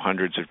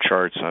hundreds of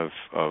charts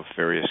of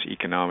various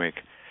economic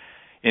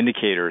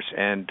indicators.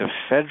 And the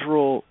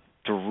federal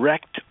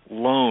direct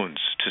loans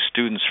to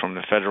students from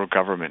the federal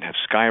government have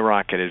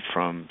skyrocketed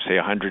from, say,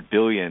 $100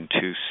 billion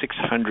to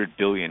 $600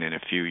 billion in a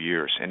few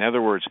years. In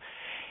other words,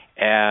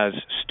 as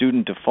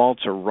student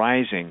defaults are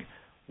rising,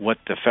 what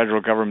the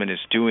federal government is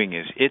doing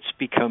is it's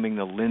becoming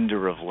the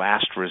lender of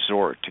last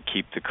resort to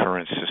keep the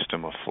current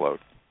system afloat.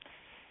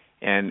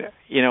 And,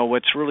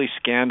 what's really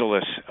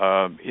scandalous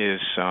is,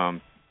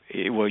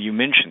 you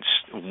mentioned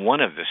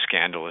one of the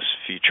scandalous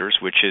features,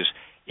 which is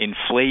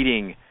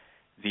inflating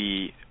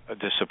the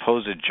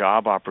supposed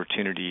job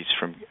opportunities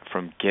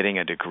from getting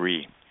a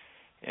degree.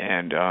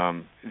 And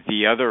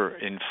the other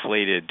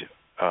inflated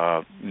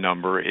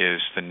number is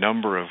the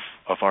number of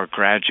our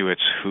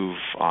graduates who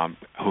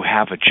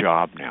have a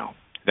job now.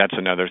 That's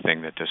another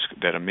thing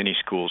that many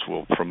schools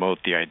will promote,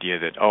 the idea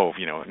that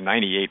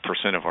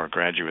 98% of our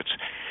graduates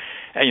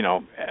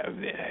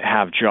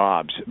have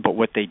jobs, but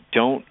what they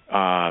don't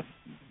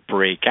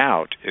break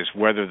out is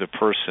whether the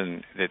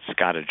person that's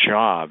got a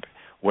job,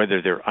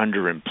 whether they're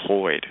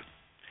underemployed.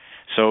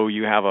 So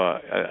you have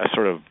a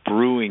sort of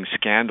brewing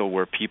scandal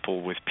where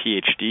people with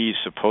PhDs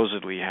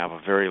supposedly have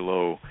a very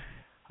low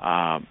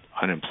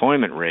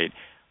unemployment rate,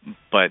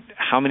 but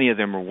how many of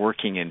them are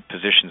working in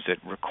positions that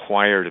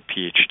required a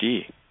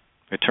PhD?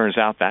 It turns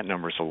out that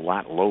number is a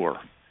lot lower.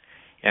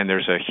 And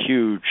there's a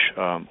huge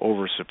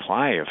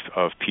oversupply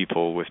of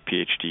people with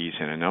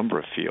PhDs in a number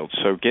of fields.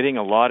 So getting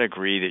a law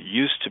degree that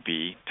used to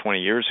be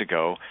 20 years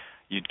ago,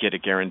 you'd get a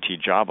guaranteed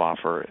job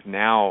offer.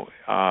 Now,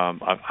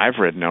 I've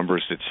read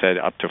numbers that said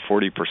up to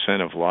 40%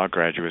 of law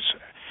graduates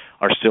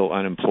are still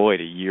unemployed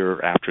a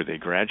year after they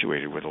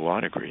graduated with a law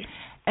degree.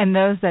 And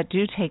those that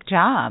do take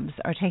jobs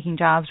are taking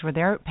jobs where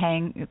they're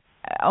paying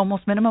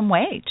almost minimum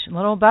wage, a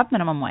little above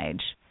minimum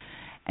wage.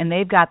 And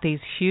they've got these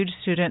huge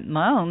student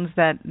loans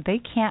that they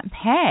can't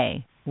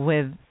pay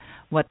with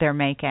what they're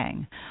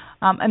making.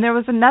 And there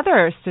was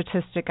another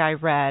statistic I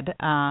read,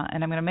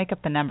 and I'm going to make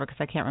up the number because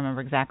I can't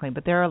remember exactly,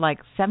 but there are like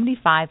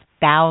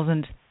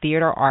 75,000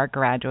 theater art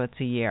graduates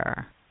a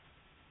year.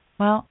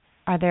 Well,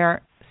 are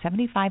there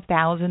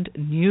 75,000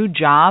 new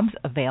jobs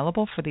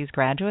available for these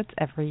graduates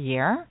every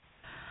year?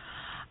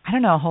 I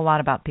don't know a whole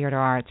lot about theater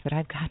arts, but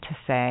I've got to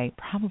say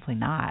probably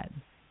not.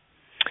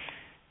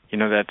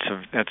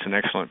 That's an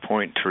excellent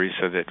point,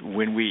 Teresa, that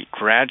when we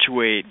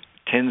graduate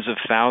tens of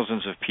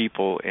thousands of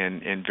people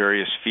in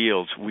various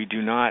fields, we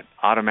do not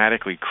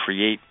automatically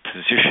create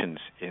positions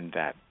in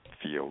that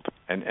field.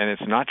 And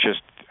it's not just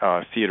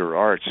theater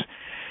arts,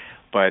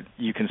 but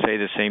you can say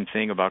the same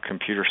thing about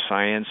computer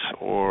science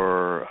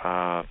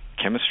or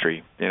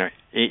chemistry.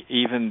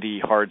 Even the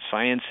hard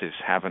sciences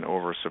have an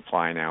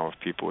oversupply now of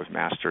people with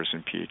masters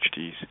and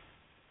PhDs.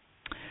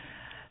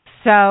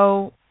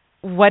 So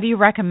what do you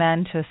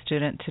recommend to a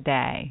student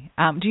today?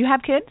 Do you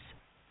have kids?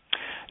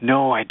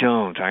 No, I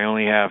don't. I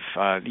only have,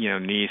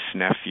 niece,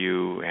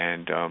 nephew,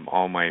 and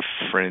all my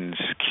friends'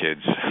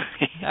 kids.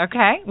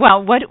 Okay.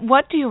 Well,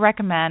 what do you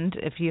recommend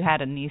if you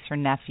had a niece or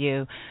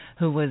nephew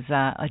who was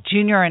a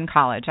junior in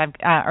college,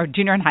 or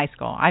junior in high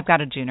school? I've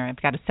got a junior.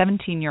 I've got a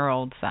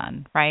 17-year-old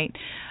son, right?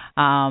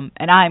 And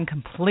I'm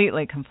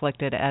completely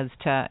conflicted as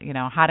to,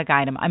 how to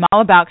guide him. I'm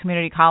all about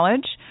community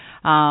college.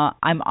 At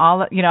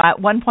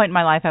one point in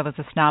my life, I was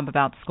a snob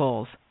about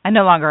schools. I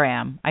no longer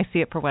am. I see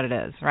it for what it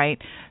is, right?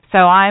 So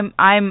I'm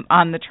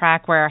on the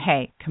track where,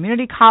 hey,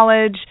 community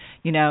college,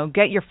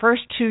 get your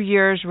first 2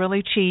 years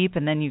really cheap,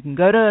 and then you can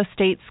go to a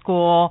state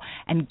school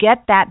and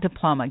get that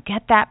diploma,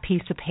 get that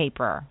piece of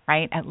paper,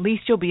 right? At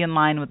least you'll be in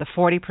line with the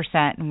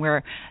 40%, and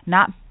we're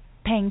not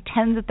paying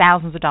tens of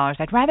thousands of dollars.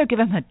 I'd rather give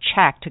them a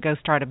check to go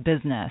start a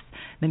business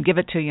than give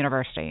it to a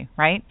university,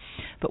 right?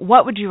 But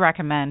what would you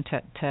recommend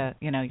to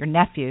your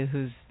nephew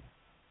who's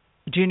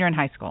a junior in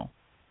high school?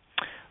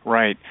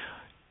 Right.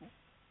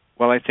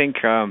 Well, I think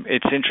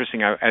it's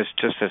interesting. As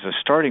a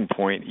starting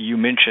point, you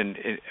mentioned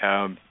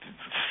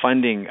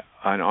funding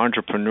an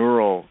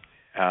entrepreneurial,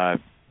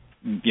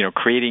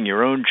 creating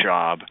your own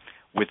job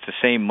with the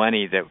same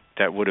money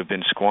that would have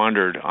been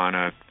squandered on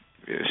a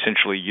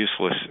essentially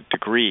useless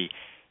degree.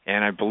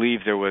 And I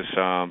believe there was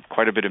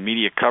quite a bit of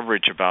media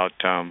coverage about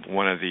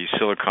one of the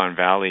Silicon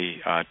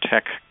Valley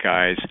tech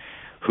guys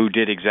who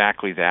did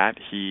exactly that.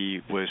 He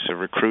was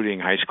recruiting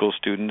high school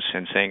students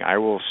and saying, I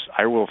will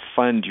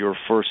fund your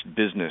first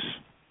business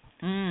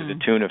to the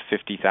tune of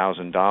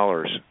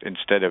 $50,000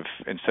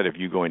 instead of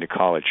you going to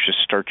college.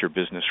 Just start your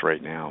business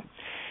right now.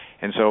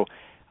 And so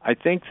I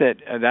think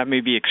that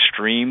may be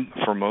extreme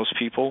for most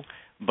people,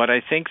 but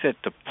I think that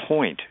the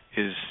point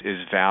is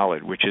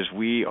valid, which is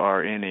we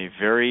are in a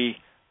very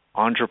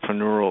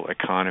entrepreneurial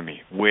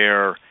economy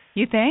where...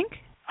 You think?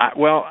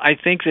 I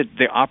think that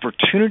the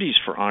opportunities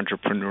for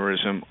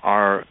entrepreneurism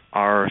are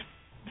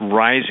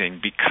rising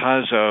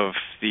because of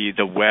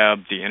the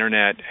web, the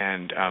internet,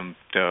 and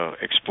the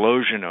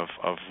explosion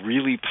of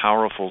really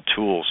powerful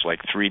tools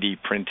like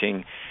 3D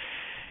printing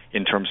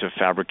in terms of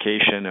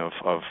fabrication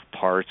of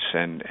parts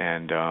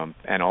and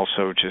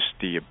also just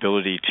the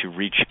ability to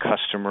reach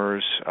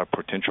customers,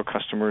 potential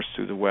customers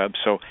through the web.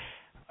 So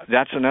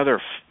that's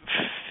another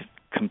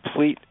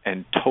complete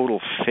and total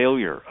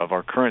failure of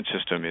our current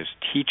system, is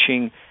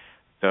teaching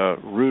the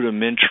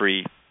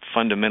rudimentary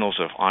fundamentals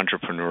of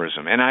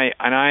entrepreneurism. And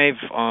I've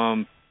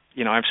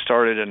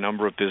started a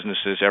number of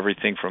businesses,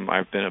 everything from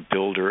I've been a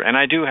builder, and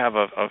I do have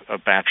a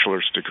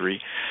bachelor's degree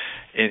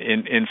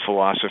in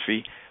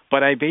philosophy,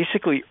 but I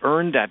basically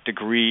earned that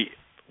degree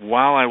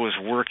while I was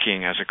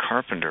working as a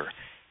carpenter.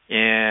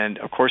 And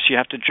of course, you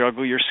have to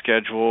juggle your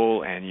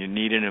schedule, and you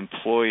need an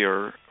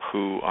employer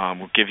who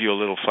will give you a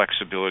little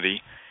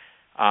flexibility.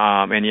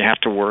 And you have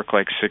to work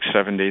like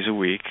 6-7 days a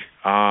week.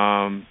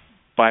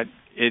 But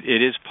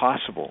it is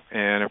possible.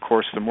 And, of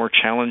course, the more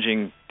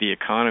challenging the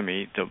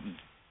economy,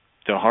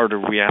 the harder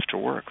we have to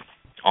work,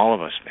 all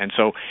of us. And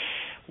so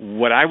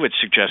what I would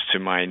suggest to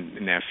my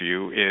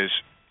nephew is,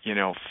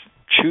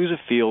 choose a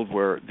field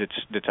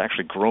that's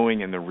actually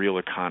growing in the real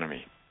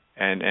economy.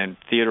 And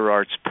theater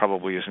arts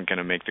probably isn't going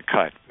to make the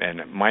cut.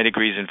 And my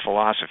degree's in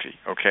philosophy,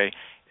 okay?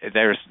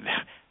 There's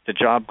the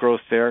job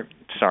growth there,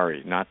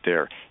 sorry, not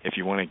there. If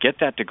you want to get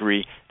that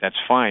degree, that's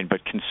fine,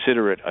 but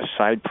consider it a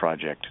side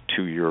project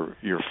to your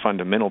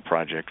fundamental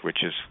project,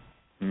 which is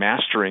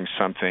mastering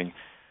something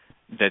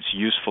that's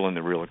useful in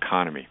the real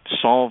economy,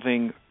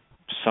 solving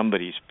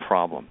somebody's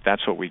problem.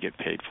 That's what we get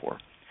paid for.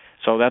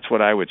 So that's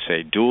what I would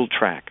say, dual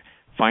track.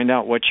 Find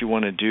out what you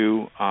want to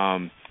do,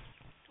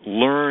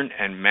 learn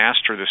and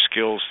master the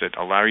skills that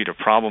allow you to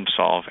problem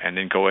solve, and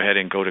then go ahead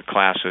and go to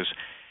classes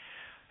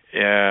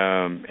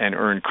and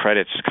earn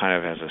credits kind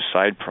of as a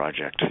side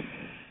project.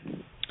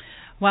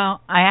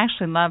 Well, I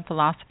actually love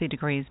philosophy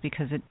degrees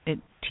because it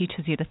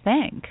teaches you to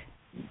think,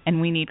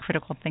 and we need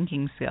critical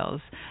thinking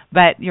skills.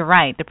 But you're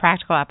right, the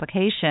practical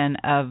application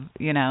of,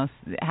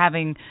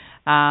 having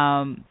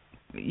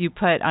you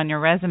put on your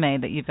resume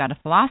that you've got a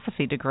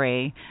philosophy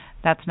degree,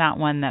 that's not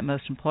one that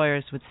most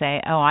employers would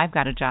say, oh, I've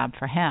got a job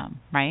for him,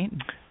 right?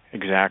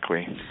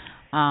 Exactly.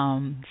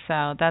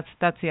 So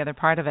that's the other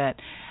part of it.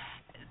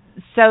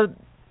 So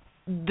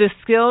the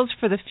skills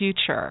for the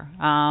future,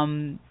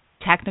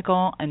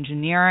 technical,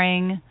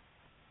 engineering,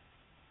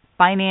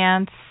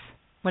 finance,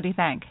 what do you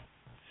think?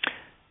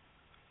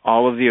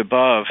 All of the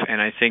above,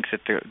 and I think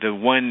that the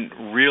one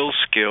real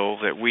skill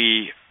that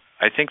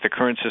I think the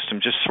current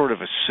system just sort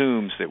of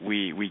assumes that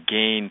we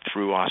gain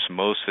through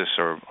osmosis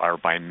or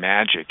by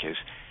magic is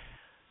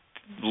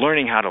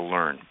learning how to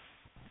learn.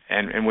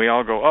 And we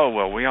all go, oh,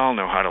 well, we all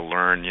know how to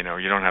learn. You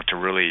don't have to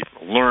really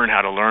learn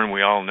how to learn.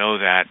 We all know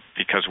that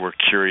because we're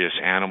curious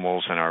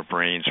animals and our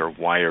brains are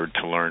wired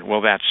to learn.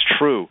 Well, that's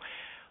true.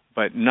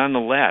 But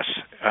nonetheless,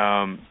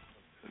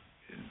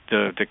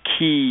 the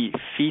key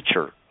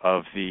feature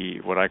of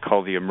what I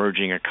call the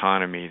emerging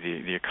economy,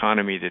 the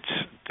economy that's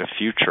the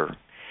future,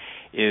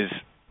 is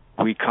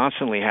we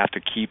constantly have to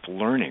keep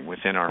learning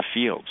within our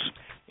fields.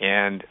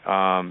 And,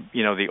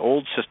 the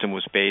old system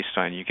was based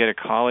on you get a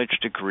college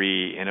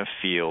degree in a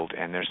field,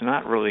 and there's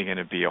not really going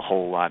to be a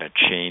whole lot of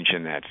change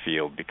in that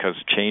field because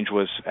change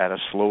was at a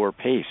slower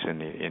pace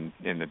in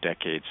the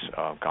decades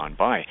gone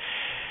by.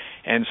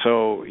 And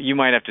so you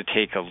might have to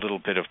take a little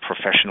bit of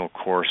professional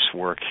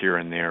coursework here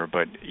and there,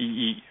 but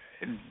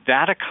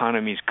that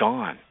economy's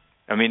gone.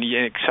 I mean,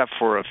 except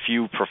for a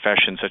few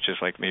professions such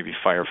as like maybe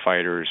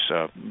firefighters,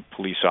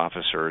 police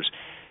officers,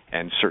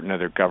 and certain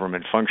other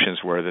government functions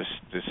where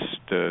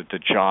the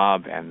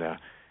job and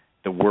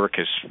the work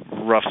is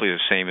roughly the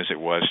same as it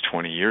was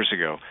 20 years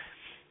ago.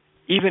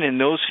 Even in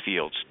those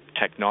fields,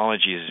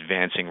 technology is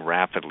advancing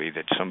rapidly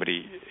that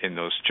somebody in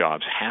those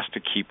jobs has to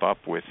keep up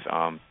with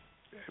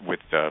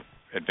the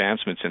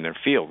advancements in their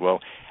field. Well,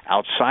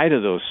 outside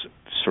of those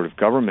sort of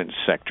government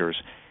sectors,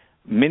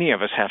 many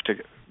of us have to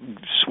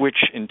switch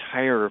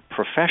entire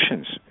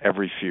professions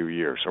every few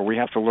years, or we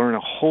have to learn a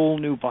whole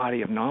new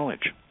body of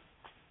knowledge.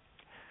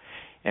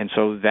 And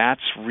so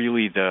that's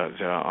really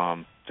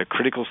the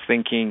critical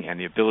thinking and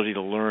the ability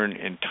to learn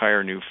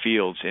entire new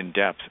fields in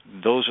depth.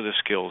 Those are the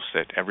skills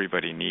that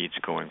everybody needs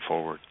going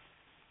forward.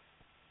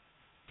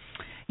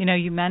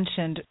 You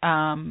mentioned,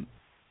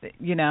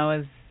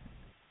 as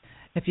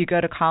if you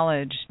go to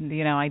college,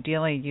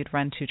 ideally you'd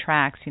run two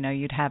tracks.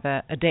 You'd have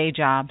a day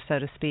job, so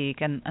to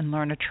speak, and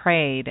learn a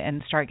trade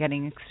and start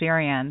getting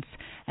experience,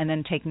 and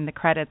then taking the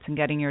credits and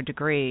getting your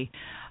degree.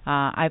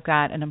 I've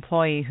got an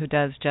employee who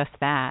does just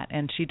that,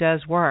 and she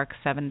does work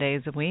 7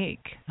 days a week,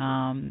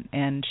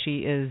 and she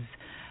is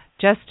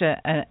just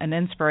an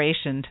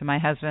inspiration to my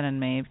husband and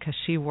me because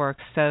she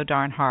works so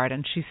darn hard,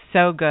 and she's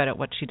so good at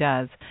what she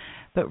does.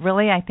 But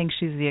really, I think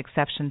she's the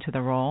exception to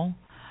the rule.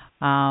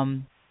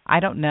 I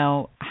don't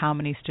know how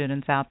many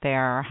students out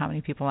there or how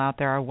many people out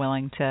there are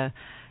willing to,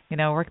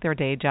 work their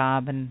day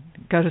job and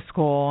go to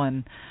school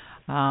and,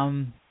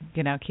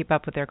 keep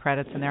up with their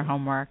credits and their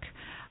homework.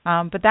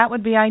 But that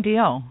would be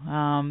ideal.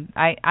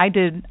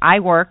 I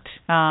worked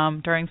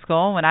during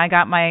school. When I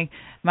got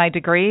my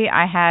degree,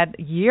 I had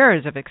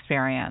years of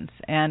experience,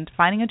 and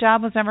finding a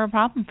job was never a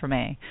problem for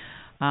me.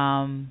 But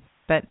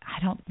I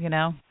don't,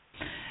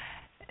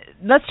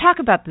 Let's talk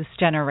about this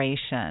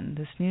generation,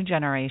 this new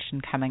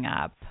generation coming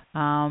up.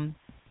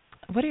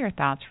 What are your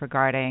thoughts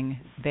regarding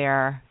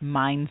their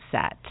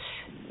mindset?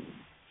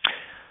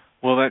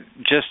 Well, that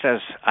just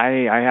as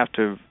I have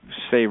to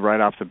say right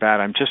off the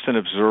bat, I'm just an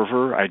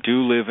observer. I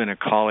do live in a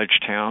college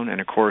town, and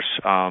of course,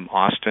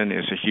 Austin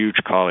is a huge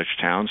college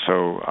town,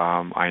 so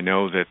I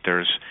know that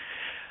there's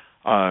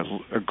a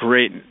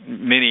great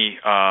many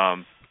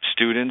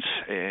students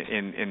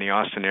in the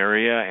Austin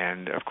area,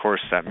 and of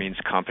course that means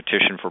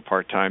competition for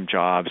part-time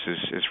jobs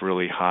is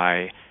really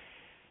high.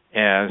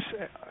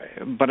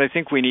 But I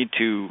think we need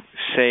to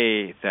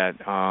say that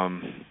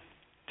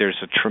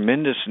there's a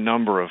tremendous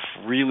number of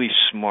really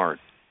smart,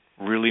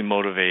 really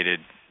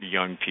motivated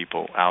young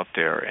people out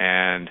there,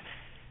 and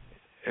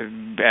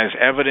as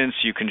evidence,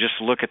 you can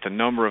just look at the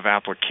number of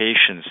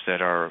applications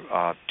that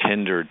are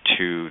tendered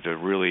to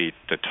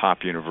the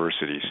top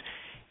universities,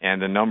 and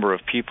the number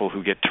of people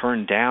who get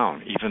turned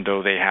down, even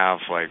though they have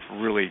like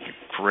really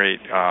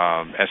great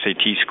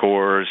SAT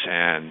scores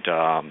and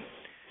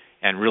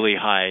really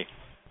high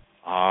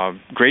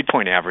grade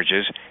point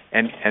averages,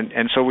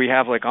 and so we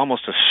have like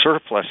almost a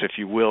surplus, if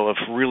you will, of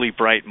really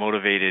bright,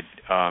 motivated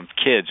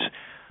kids.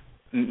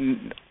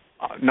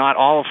 Not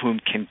all of whom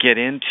can get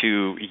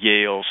into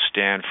Yale,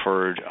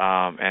 Stanford,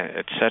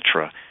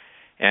 etc.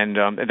 And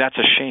that's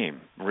a shame,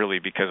 really,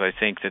 because I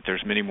think that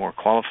there's many more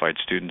qualified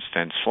students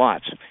than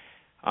slots.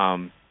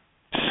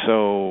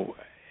 So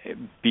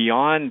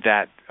beyond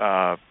that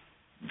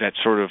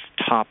sort of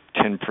top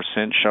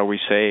 10%, shall we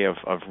say,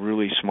 of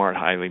really smart,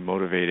 highly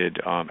motivated,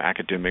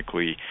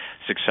 academically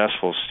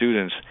successful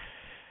students,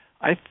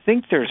 I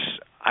think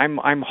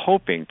I'm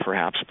hoping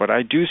perhaps, but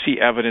I do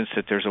see evidence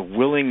that there's a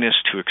willingness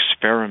to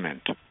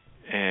experiment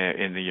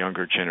in the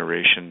younger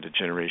generation, the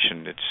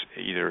generation that's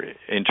either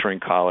entering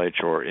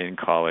college or in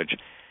college.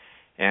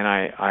 And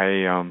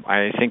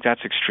I think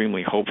that's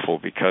extremely hopeful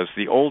because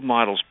the old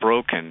model's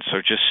broken, so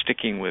just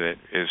sticking with it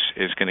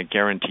is going to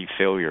guarantee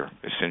failure,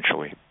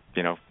 essentially,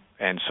 And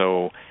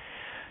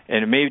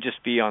it may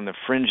just be on the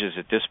fringes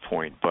at this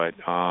point, but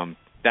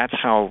that's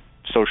how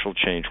social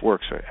change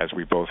works, as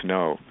we both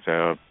know.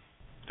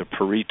 The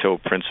Pareto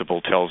principle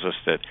tells us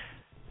that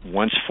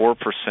once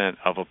 4%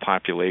 of a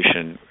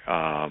population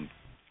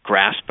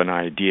grasp an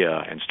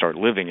idea and start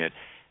living it,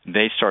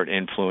 they start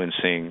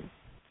influencing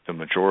the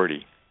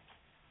majority.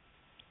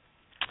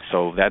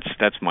 So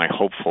that's my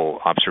hopeful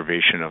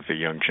observation of the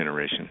young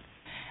generation.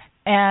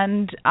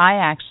 And I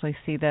actually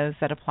see those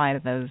that apply to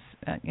those,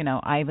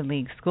 Ivy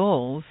League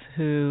schools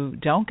who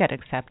don't get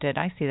accepted.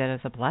 I see that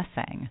as a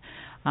blessing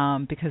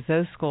because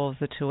those schools,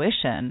 the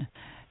tuition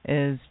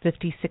is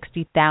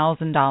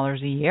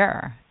 $50,000-$60,000 a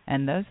year,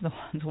 and those are the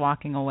ones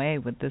walking away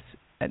with this.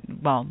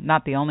 Well,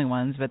 not the only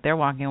ones, but they're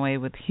walking away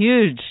with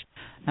huge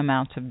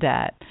amounts of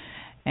debt.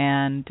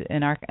 And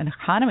in our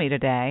economy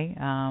today,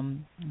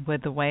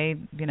 with the way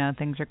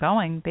things are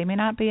going, they may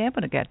not be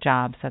able to get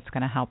jobs that's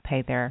going to help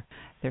pay their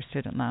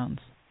student loans.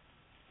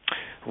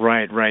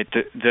 Right.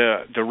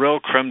 The real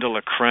creme de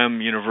la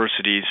creme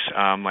universities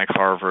like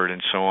Harvard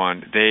and so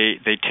on,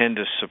 they tend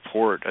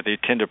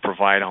to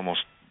provide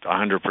almost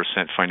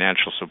 100%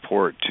 financial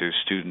support to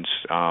students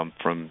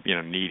from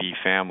needy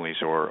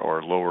families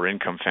or lower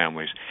income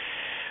families.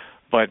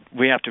 But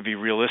we have to be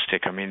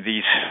realistic. I mean,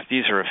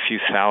 these are a few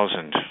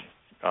thousand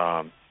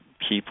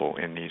people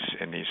in these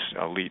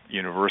elite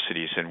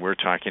universities, and we're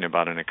talking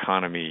about an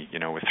economy,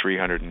 with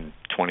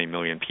 320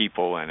 million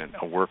people and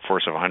a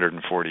workforce of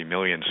 140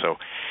 million. So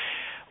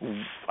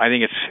I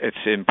think it's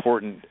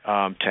important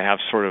to have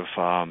sort of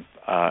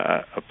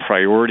a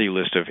priority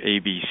list of A,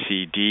 B,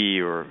 C,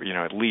 D, or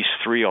at least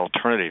 3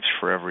 alternatives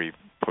for every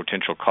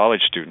potential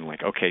college student.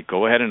 Like, okay,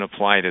 go ahead and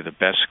apply to the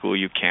best school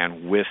you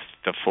can with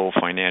the full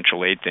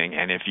financial aid thing,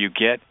 and if you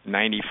get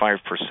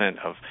 95%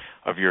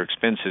 of your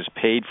expenses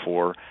paid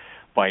for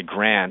by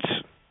grants,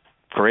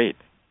 great,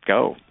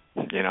 go.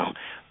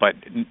 But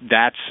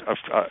that's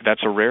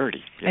a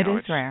rarity. It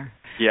is rare.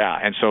 Yeah,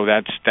 and so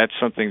that's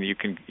something that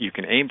you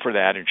can aim for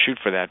that and shoot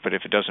for that. But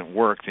if it doesn't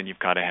work, then you've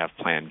got to have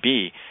Plan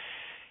B.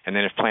 And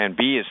then if Plan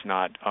B is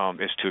not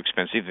is too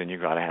expensive, then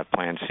you've got to have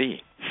Plan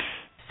C.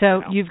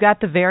 So you've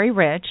got the very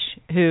rich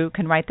who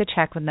can write the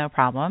check with no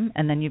problem,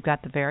 and then you've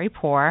got the very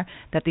poor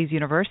that these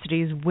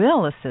universities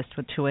will assist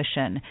with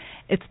tuition.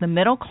 It's the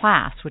middle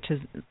class, which is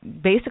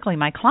basically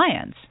my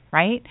clients,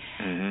 right?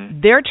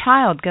 Mm-hmm. Their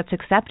child gets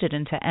accepted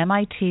into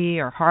MIT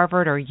or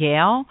Harvard or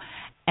Yale,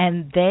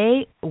 and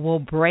they will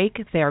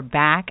break their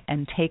back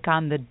and take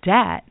on the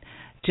debt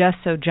just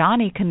so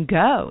Johnny can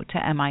go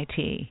to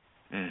MIT.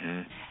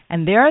 Mm-hmm.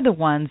 And they're the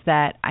ones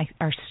that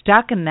are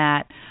stuck in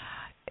that,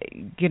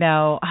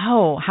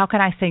 how can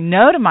I say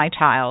no to my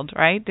child,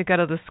 right, to go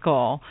to the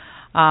school?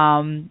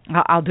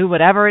 I'll do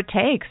whatever it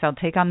takes. I'll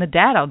take on the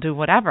debt. I'll do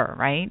whatever,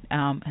 right?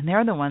 And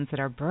they're the ones that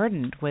are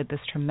burdened with this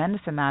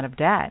tremendous amount of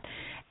debt.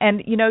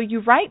 And,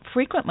 you write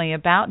frequently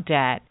about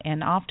debt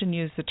and often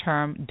use the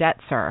term debt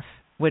surf,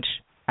 which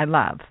I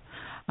love.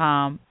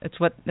 It's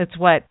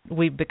what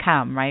we've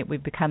become, right?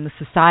 We've become the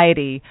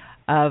society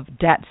of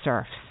debt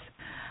serfs.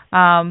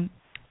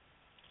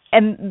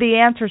 And the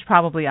answer is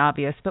probably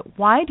obvious, but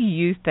why do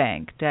you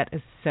think debt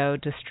is so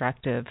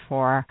destructive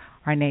for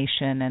our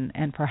nation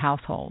and for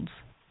households?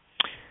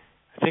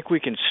 I think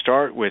we can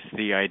start with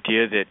the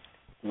idea that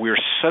we're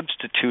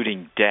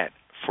substituting debt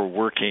for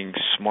working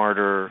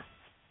smarter,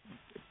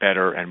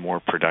 better, and more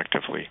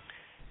productively.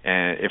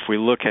 And if we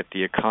look at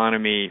the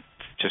economy,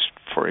 just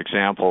for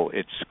example,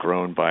 it's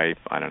grown by,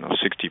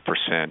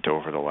 60%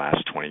 over the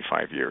last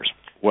 25 years.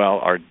 Well,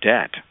 our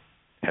debt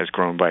has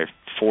grown by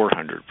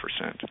 400%.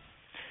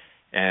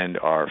 And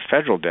our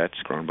federal debt's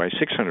grown by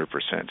 600%.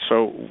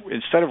 So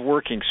instead of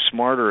working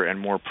smarter and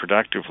more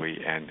productively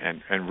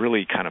and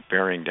really kind of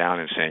bearing down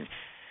and saying,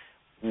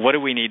 what do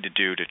we need to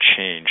do to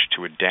change,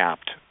 to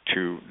adapt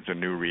to the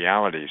new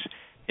realities,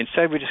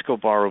 instead we just go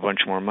borrow a bunch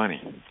more money.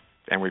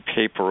 And we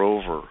paper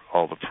over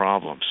all the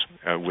problems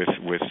with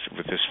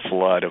this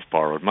flood of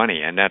borrowed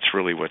money. And that's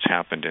really what's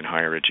happened in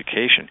higher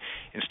education.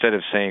 Instead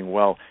of saying,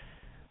 well,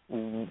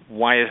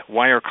 why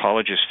are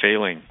colleges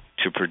failing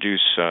to produce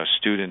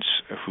students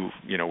who,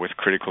 with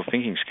critical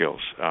thinking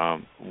skills?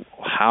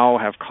 How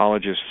have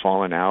colleges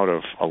fallen out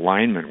of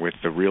alignment with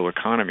the real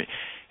economy?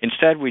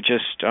 Instead, we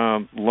just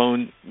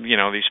loan,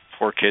 these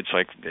poor kids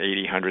like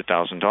 $80,000,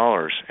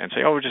 $100,000 and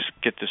say, we'll just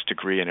get this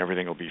degree and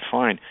everything will be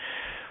fine.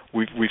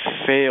 We've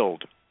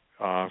failed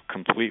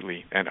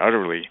completely and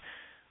utterly,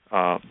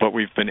 but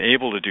we've been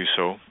able to do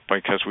so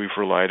because we've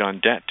relied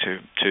on debt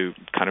to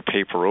kind of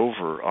paper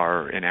over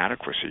our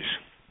inadequacies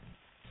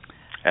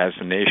as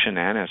a nation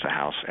and as a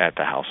house at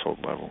the household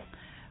level.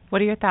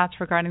 What are your thoughts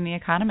regarding the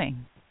economy?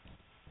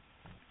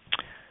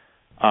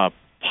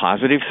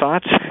 Positive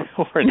thoughts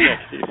or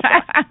negative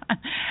thoughts?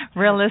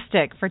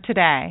 Realistic for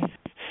today.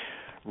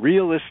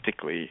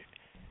 Realistically,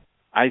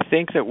 I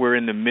think that we're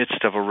in the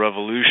midst of a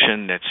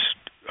revolution that's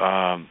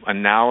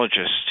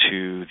analogous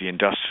to the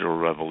Industrial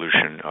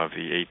Revolution of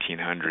the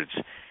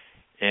 1800s.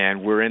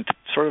 And we're in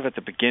sort of at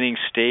the beginning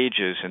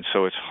stages, and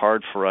so it's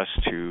hard for us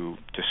to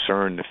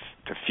discern the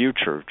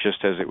future,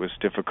 just as it was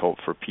difficult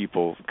for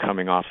people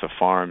coming off the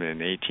farm in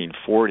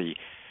 1840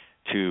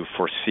 to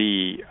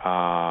foresee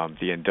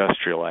the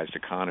industrialized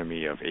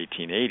economy of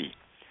 1880.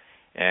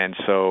 And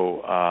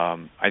so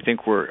I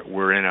think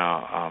we're in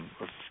a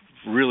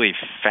really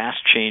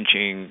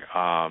fast-changing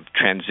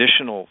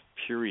transitional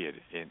period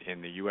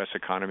in the U.S.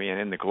 economy and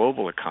in the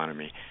global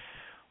economy,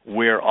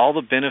 where all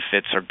the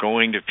benefits are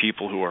going to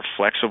people who are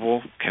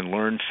flexible, can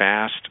learn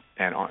fast,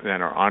 and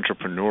are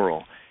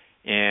entrepreneurial.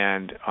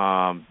 And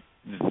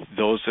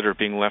those that are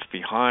being left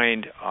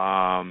behind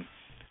are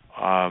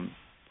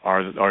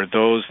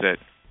those that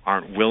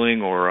aren't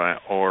willing or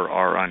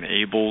are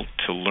unable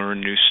to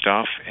learn new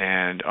stuff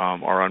and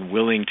are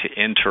unwilling to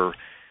enter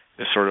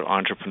the sort of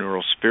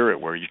entrepreneurial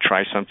spirit where you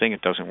try something,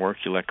 it doesn't work,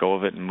 you let go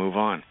of it and move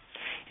on.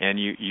 And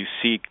you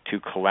seek to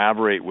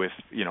collaborate with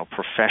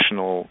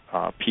professional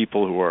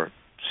people who are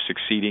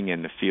succeeding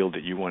in the field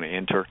that you want to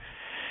enter,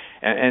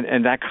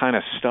 and that kind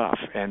of stuff.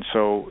 And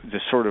so the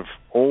sort of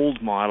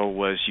old model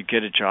was you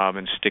get a job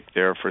and stick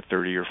there for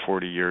 30 or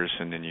 40 years,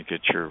 and then you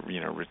get your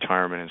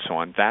retirement and so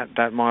on.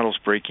 That model's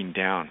breaking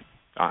down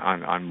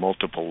on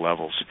multiple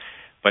levels,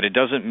 but it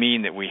doesn't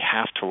mean that we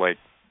have to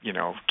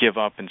give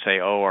up and say,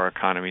 our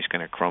economy's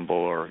going to crumble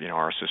or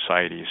our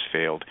society has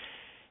failed.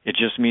 It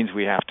just means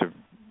we have to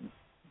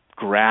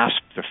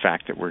grasp the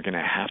fact that we're going to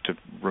have to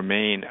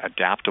remain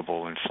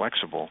adaptable and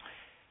flexible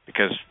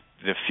because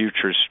the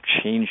future's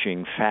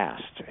changing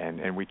fast,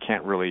 and we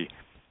can't really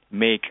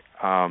make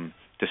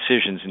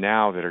decisions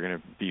now that are going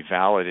to be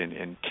valid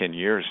in 10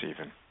 years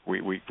even.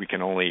 We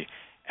can only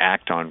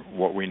act on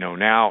what we know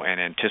now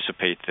and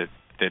anticipate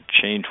that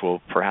change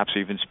will perhaps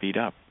even speed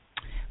up.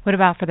 What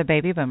about for the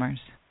baby boomers?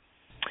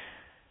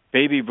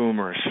 Baby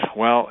boomers.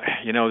 Well,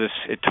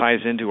 it ties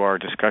into our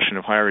discussion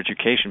of higher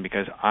education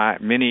because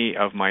many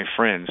of my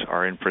friends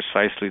are in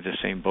precisely the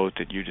same boat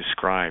that you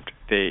described.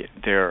 They've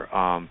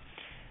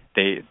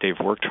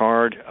worked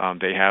hard.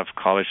 They have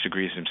college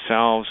degrees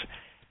themselves.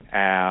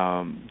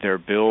 Their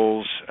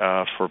bills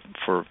for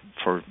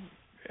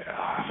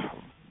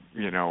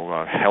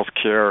health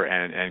care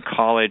and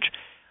college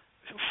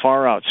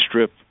far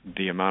outstrip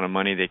the amount of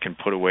money they can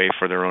put away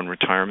for their own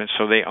retirement.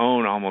 So they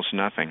own almost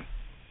nothing.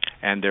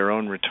 And their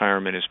own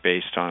retirement is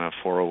based on a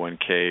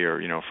 401k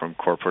or, from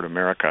corporate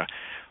America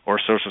or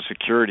Social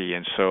Security.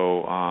 And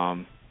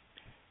so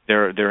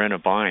they're in a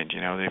bind.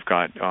 They've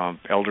got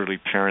elderly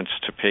parents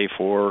to pay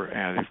for,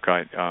 and they've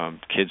got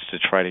kids to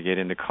try to get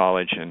into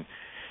college.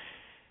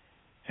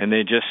 And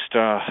they just,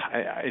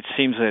 it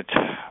seems that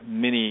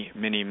many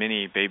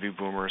baby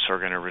boomers are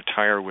going to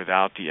retire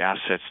without the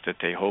assets that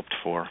they hoped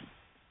for.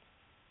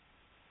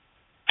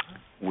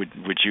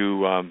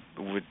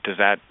 Does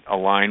that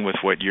align with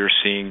what you're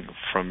seeing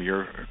from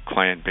your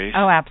client base?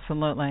 Oh,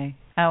 absolutely.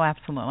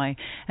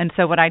 And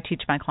so what I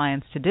teach my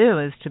clients to do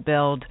is to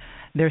build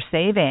their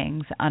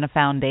savings on a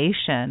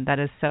foundation that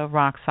is so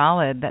rock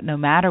solid that no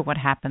matter what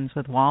happens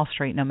with Wall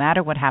Street, no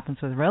matter what happens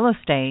with real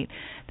estate,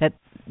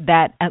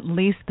 that at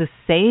least the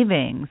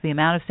savings, the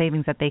amount of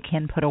savings that they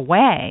can put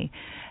away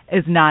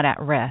is not at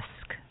risk.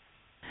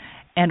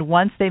 And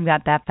once they've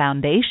got that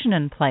foundation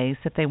in place,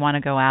 if they want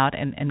to go out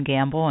and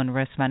gamble and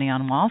risk money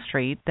on Wall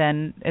Street,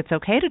 then it's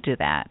okay to do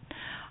that.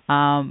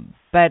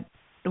 But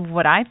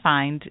what I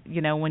find,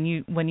 when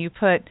you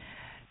put,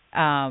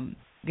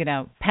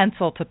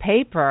 pencil to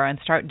paper and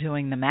start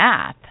doing the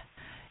math,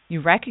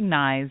 you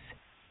recognize,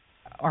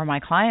 or my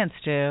clients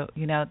do,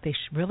 they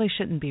really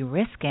shouldn't be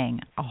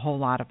risking a whole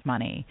lot of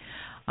money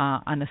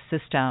on a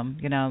system,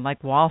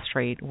 like Wall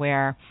Street,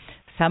 where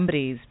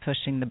somebody's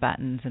pushing the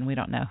buttons and we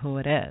don't know who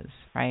it is,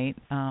 right?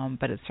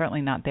 But it's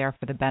certainly not there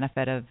for the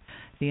benefit of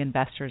the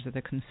investors or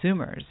the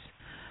consumers.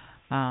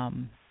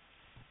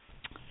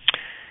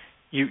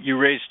 You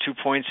raised 2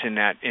 points in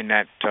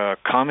that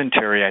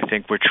commentary, I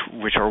think,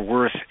 which are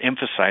worth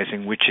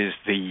emphasizing, which is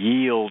the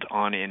yield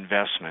on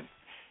investment,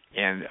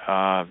 and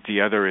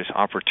the other is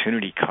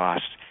opportunity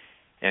cost.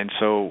 And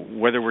so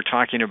whether we're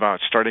talking about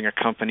starting a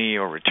company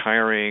or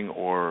retiring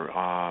or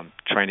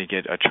trying to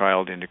get a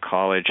child into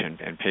college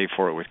and pay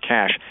for it with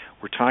cash,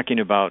 we're talking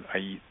about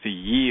the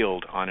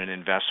yield on an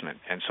investment.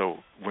 And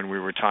so when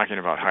we were talking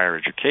about higher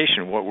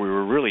education, what we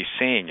were really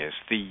saying is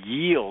the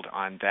yield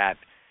on that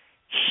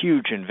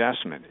huge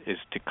investment is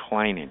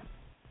declining.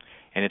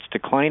 And it's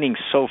declining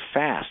so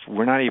fast,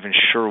 we're not even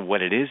sure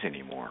what it is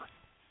anymore.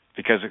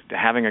 Because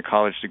having a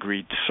college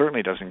degree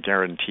certainly doesn't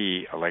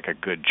guarantee a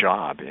good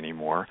job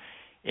anymore.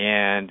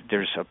 And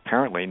there's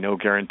apparently no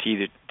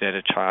guarantee that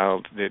a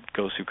child that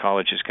goes through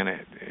college is going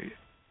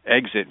to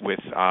exit with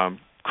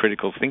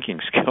critical thinking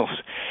skills.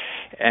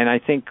 And I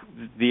think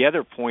the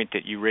other point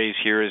that you raise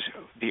here is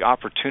the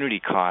opportunity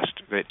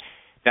cost.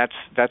 That's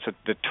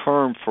the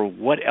term for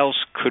what else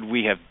could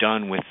we have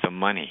done with the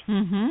money.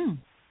 Mm-hmm.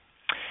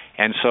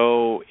 And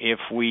so if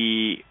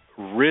we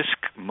risk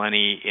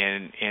money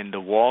in the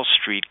Wall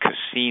Street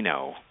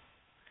casino,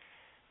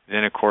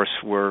 then of course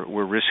we're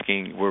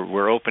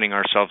opening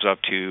ourselves up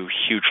to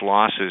huge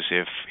losses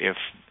if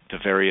the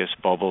various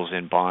bubbles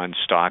in bonds,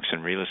 stocks,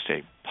 and real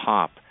estate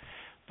pop.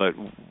 But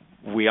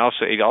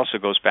it also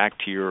goes back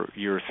to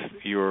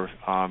your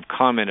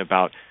comment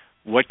about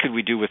what could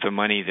we do with the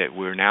money that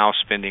we're now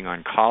spending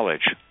on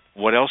college?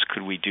 What else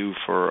could we do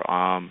for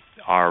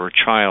our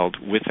child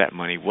with that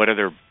money? What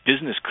other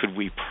business could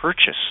we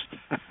purchase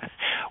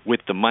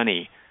with the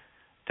money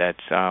that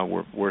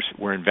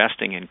we're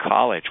investing in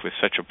college with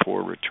such a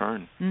poor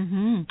return?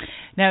 Mm-hmm.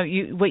 Now,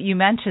 what you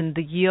mentioned,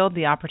 the yield,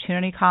 the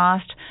opportunity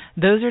cost,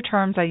 those are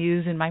terms I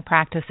use in my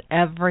practice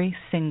every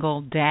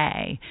single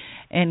day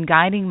in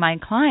guiding my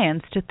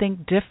clients to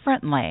think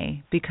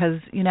differently because,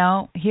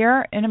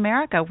 here in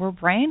America, we're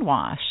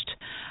brainwashed.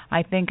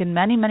 I think in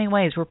many, many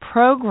ways we're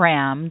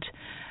programmed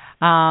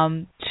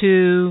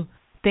to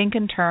think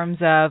in terms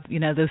of,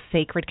 those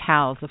sacred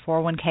cows, the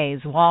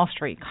 401ks, Wall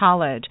Street,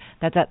 college.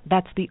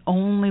 That's the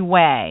only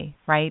way,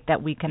 right,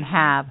 that we can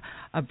have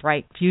a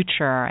bright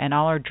future and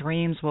all our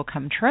dreams will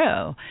come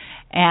true.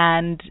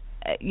 And,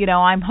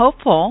 I'm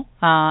hopeful,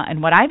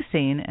 and what I've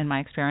seen in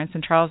my experience,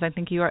 and Charles, I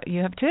think you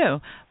have too,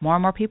 more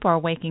and more people are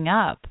waking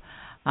up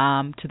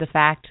to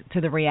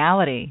the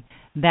reality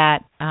that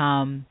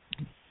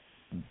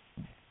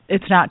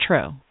it's not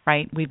true,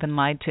 right? We've been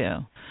lied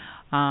to.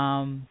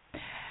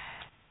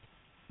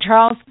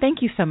 Charles,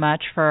 thank you so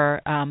much for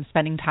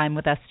spending time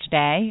with us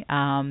today.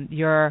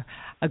 You're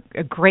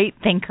a great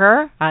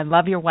thinker. I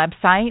love your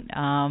website.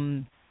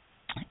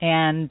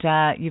 And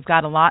you've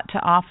got a lot to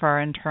offer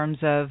in terms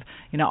of,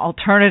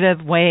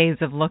 alternative ways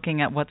of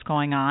looking at what's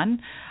going on.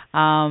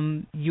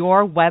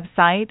 Your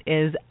website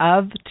is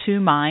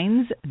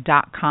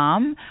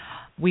of2minds.com.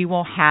 We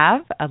will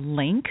have a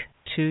link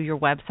to your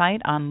website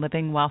on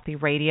Living Wealthy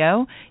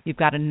Radio. You've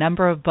got a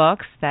number of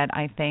books that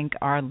I think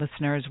our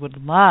listeners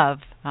would love,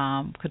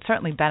 could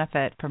certainly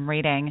benefit from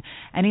reading.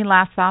 Any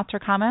last thoughts or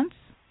comments?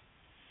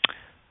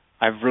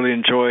 I've really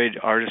enjoyed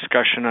our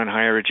discussion on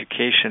higher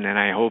education, and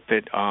I hope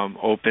it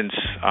opens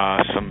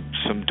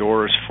some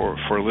doors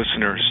for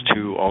listeners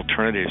to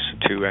alternatives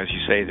to, as you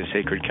say, the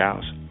sacred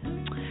cows.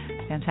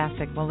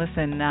 Fantastic. Well,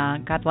 listen,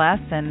 God bless,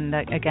 and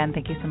again,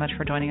 thank you so much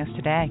for joining us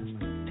today.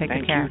 Take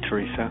good care. Thank you,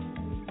 Teresa.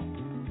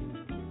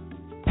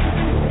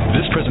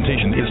 This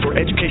presentation is for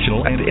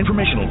educational and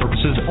informational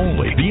purposes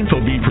only. The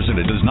info being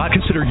presented does not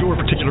consider your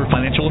particular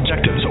financial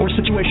objectives or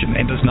situation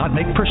and does not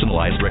make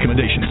personalized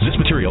recommendations. This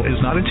material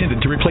is not intended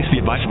to replace the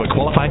advice of a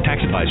qualified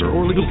tax advisor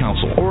or legal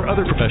counsel or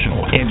other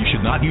professional, and you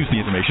should not use the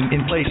information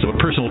in place of a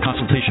personal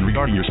consultation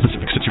regarding your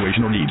specific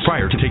situation or needs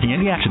prior to taking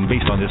any action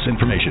based on this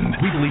information.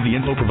 We believe the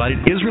info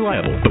provided is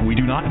reliable, but we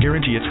do not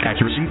guarantee its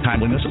accuracy,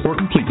 timeliness, or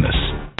completeness.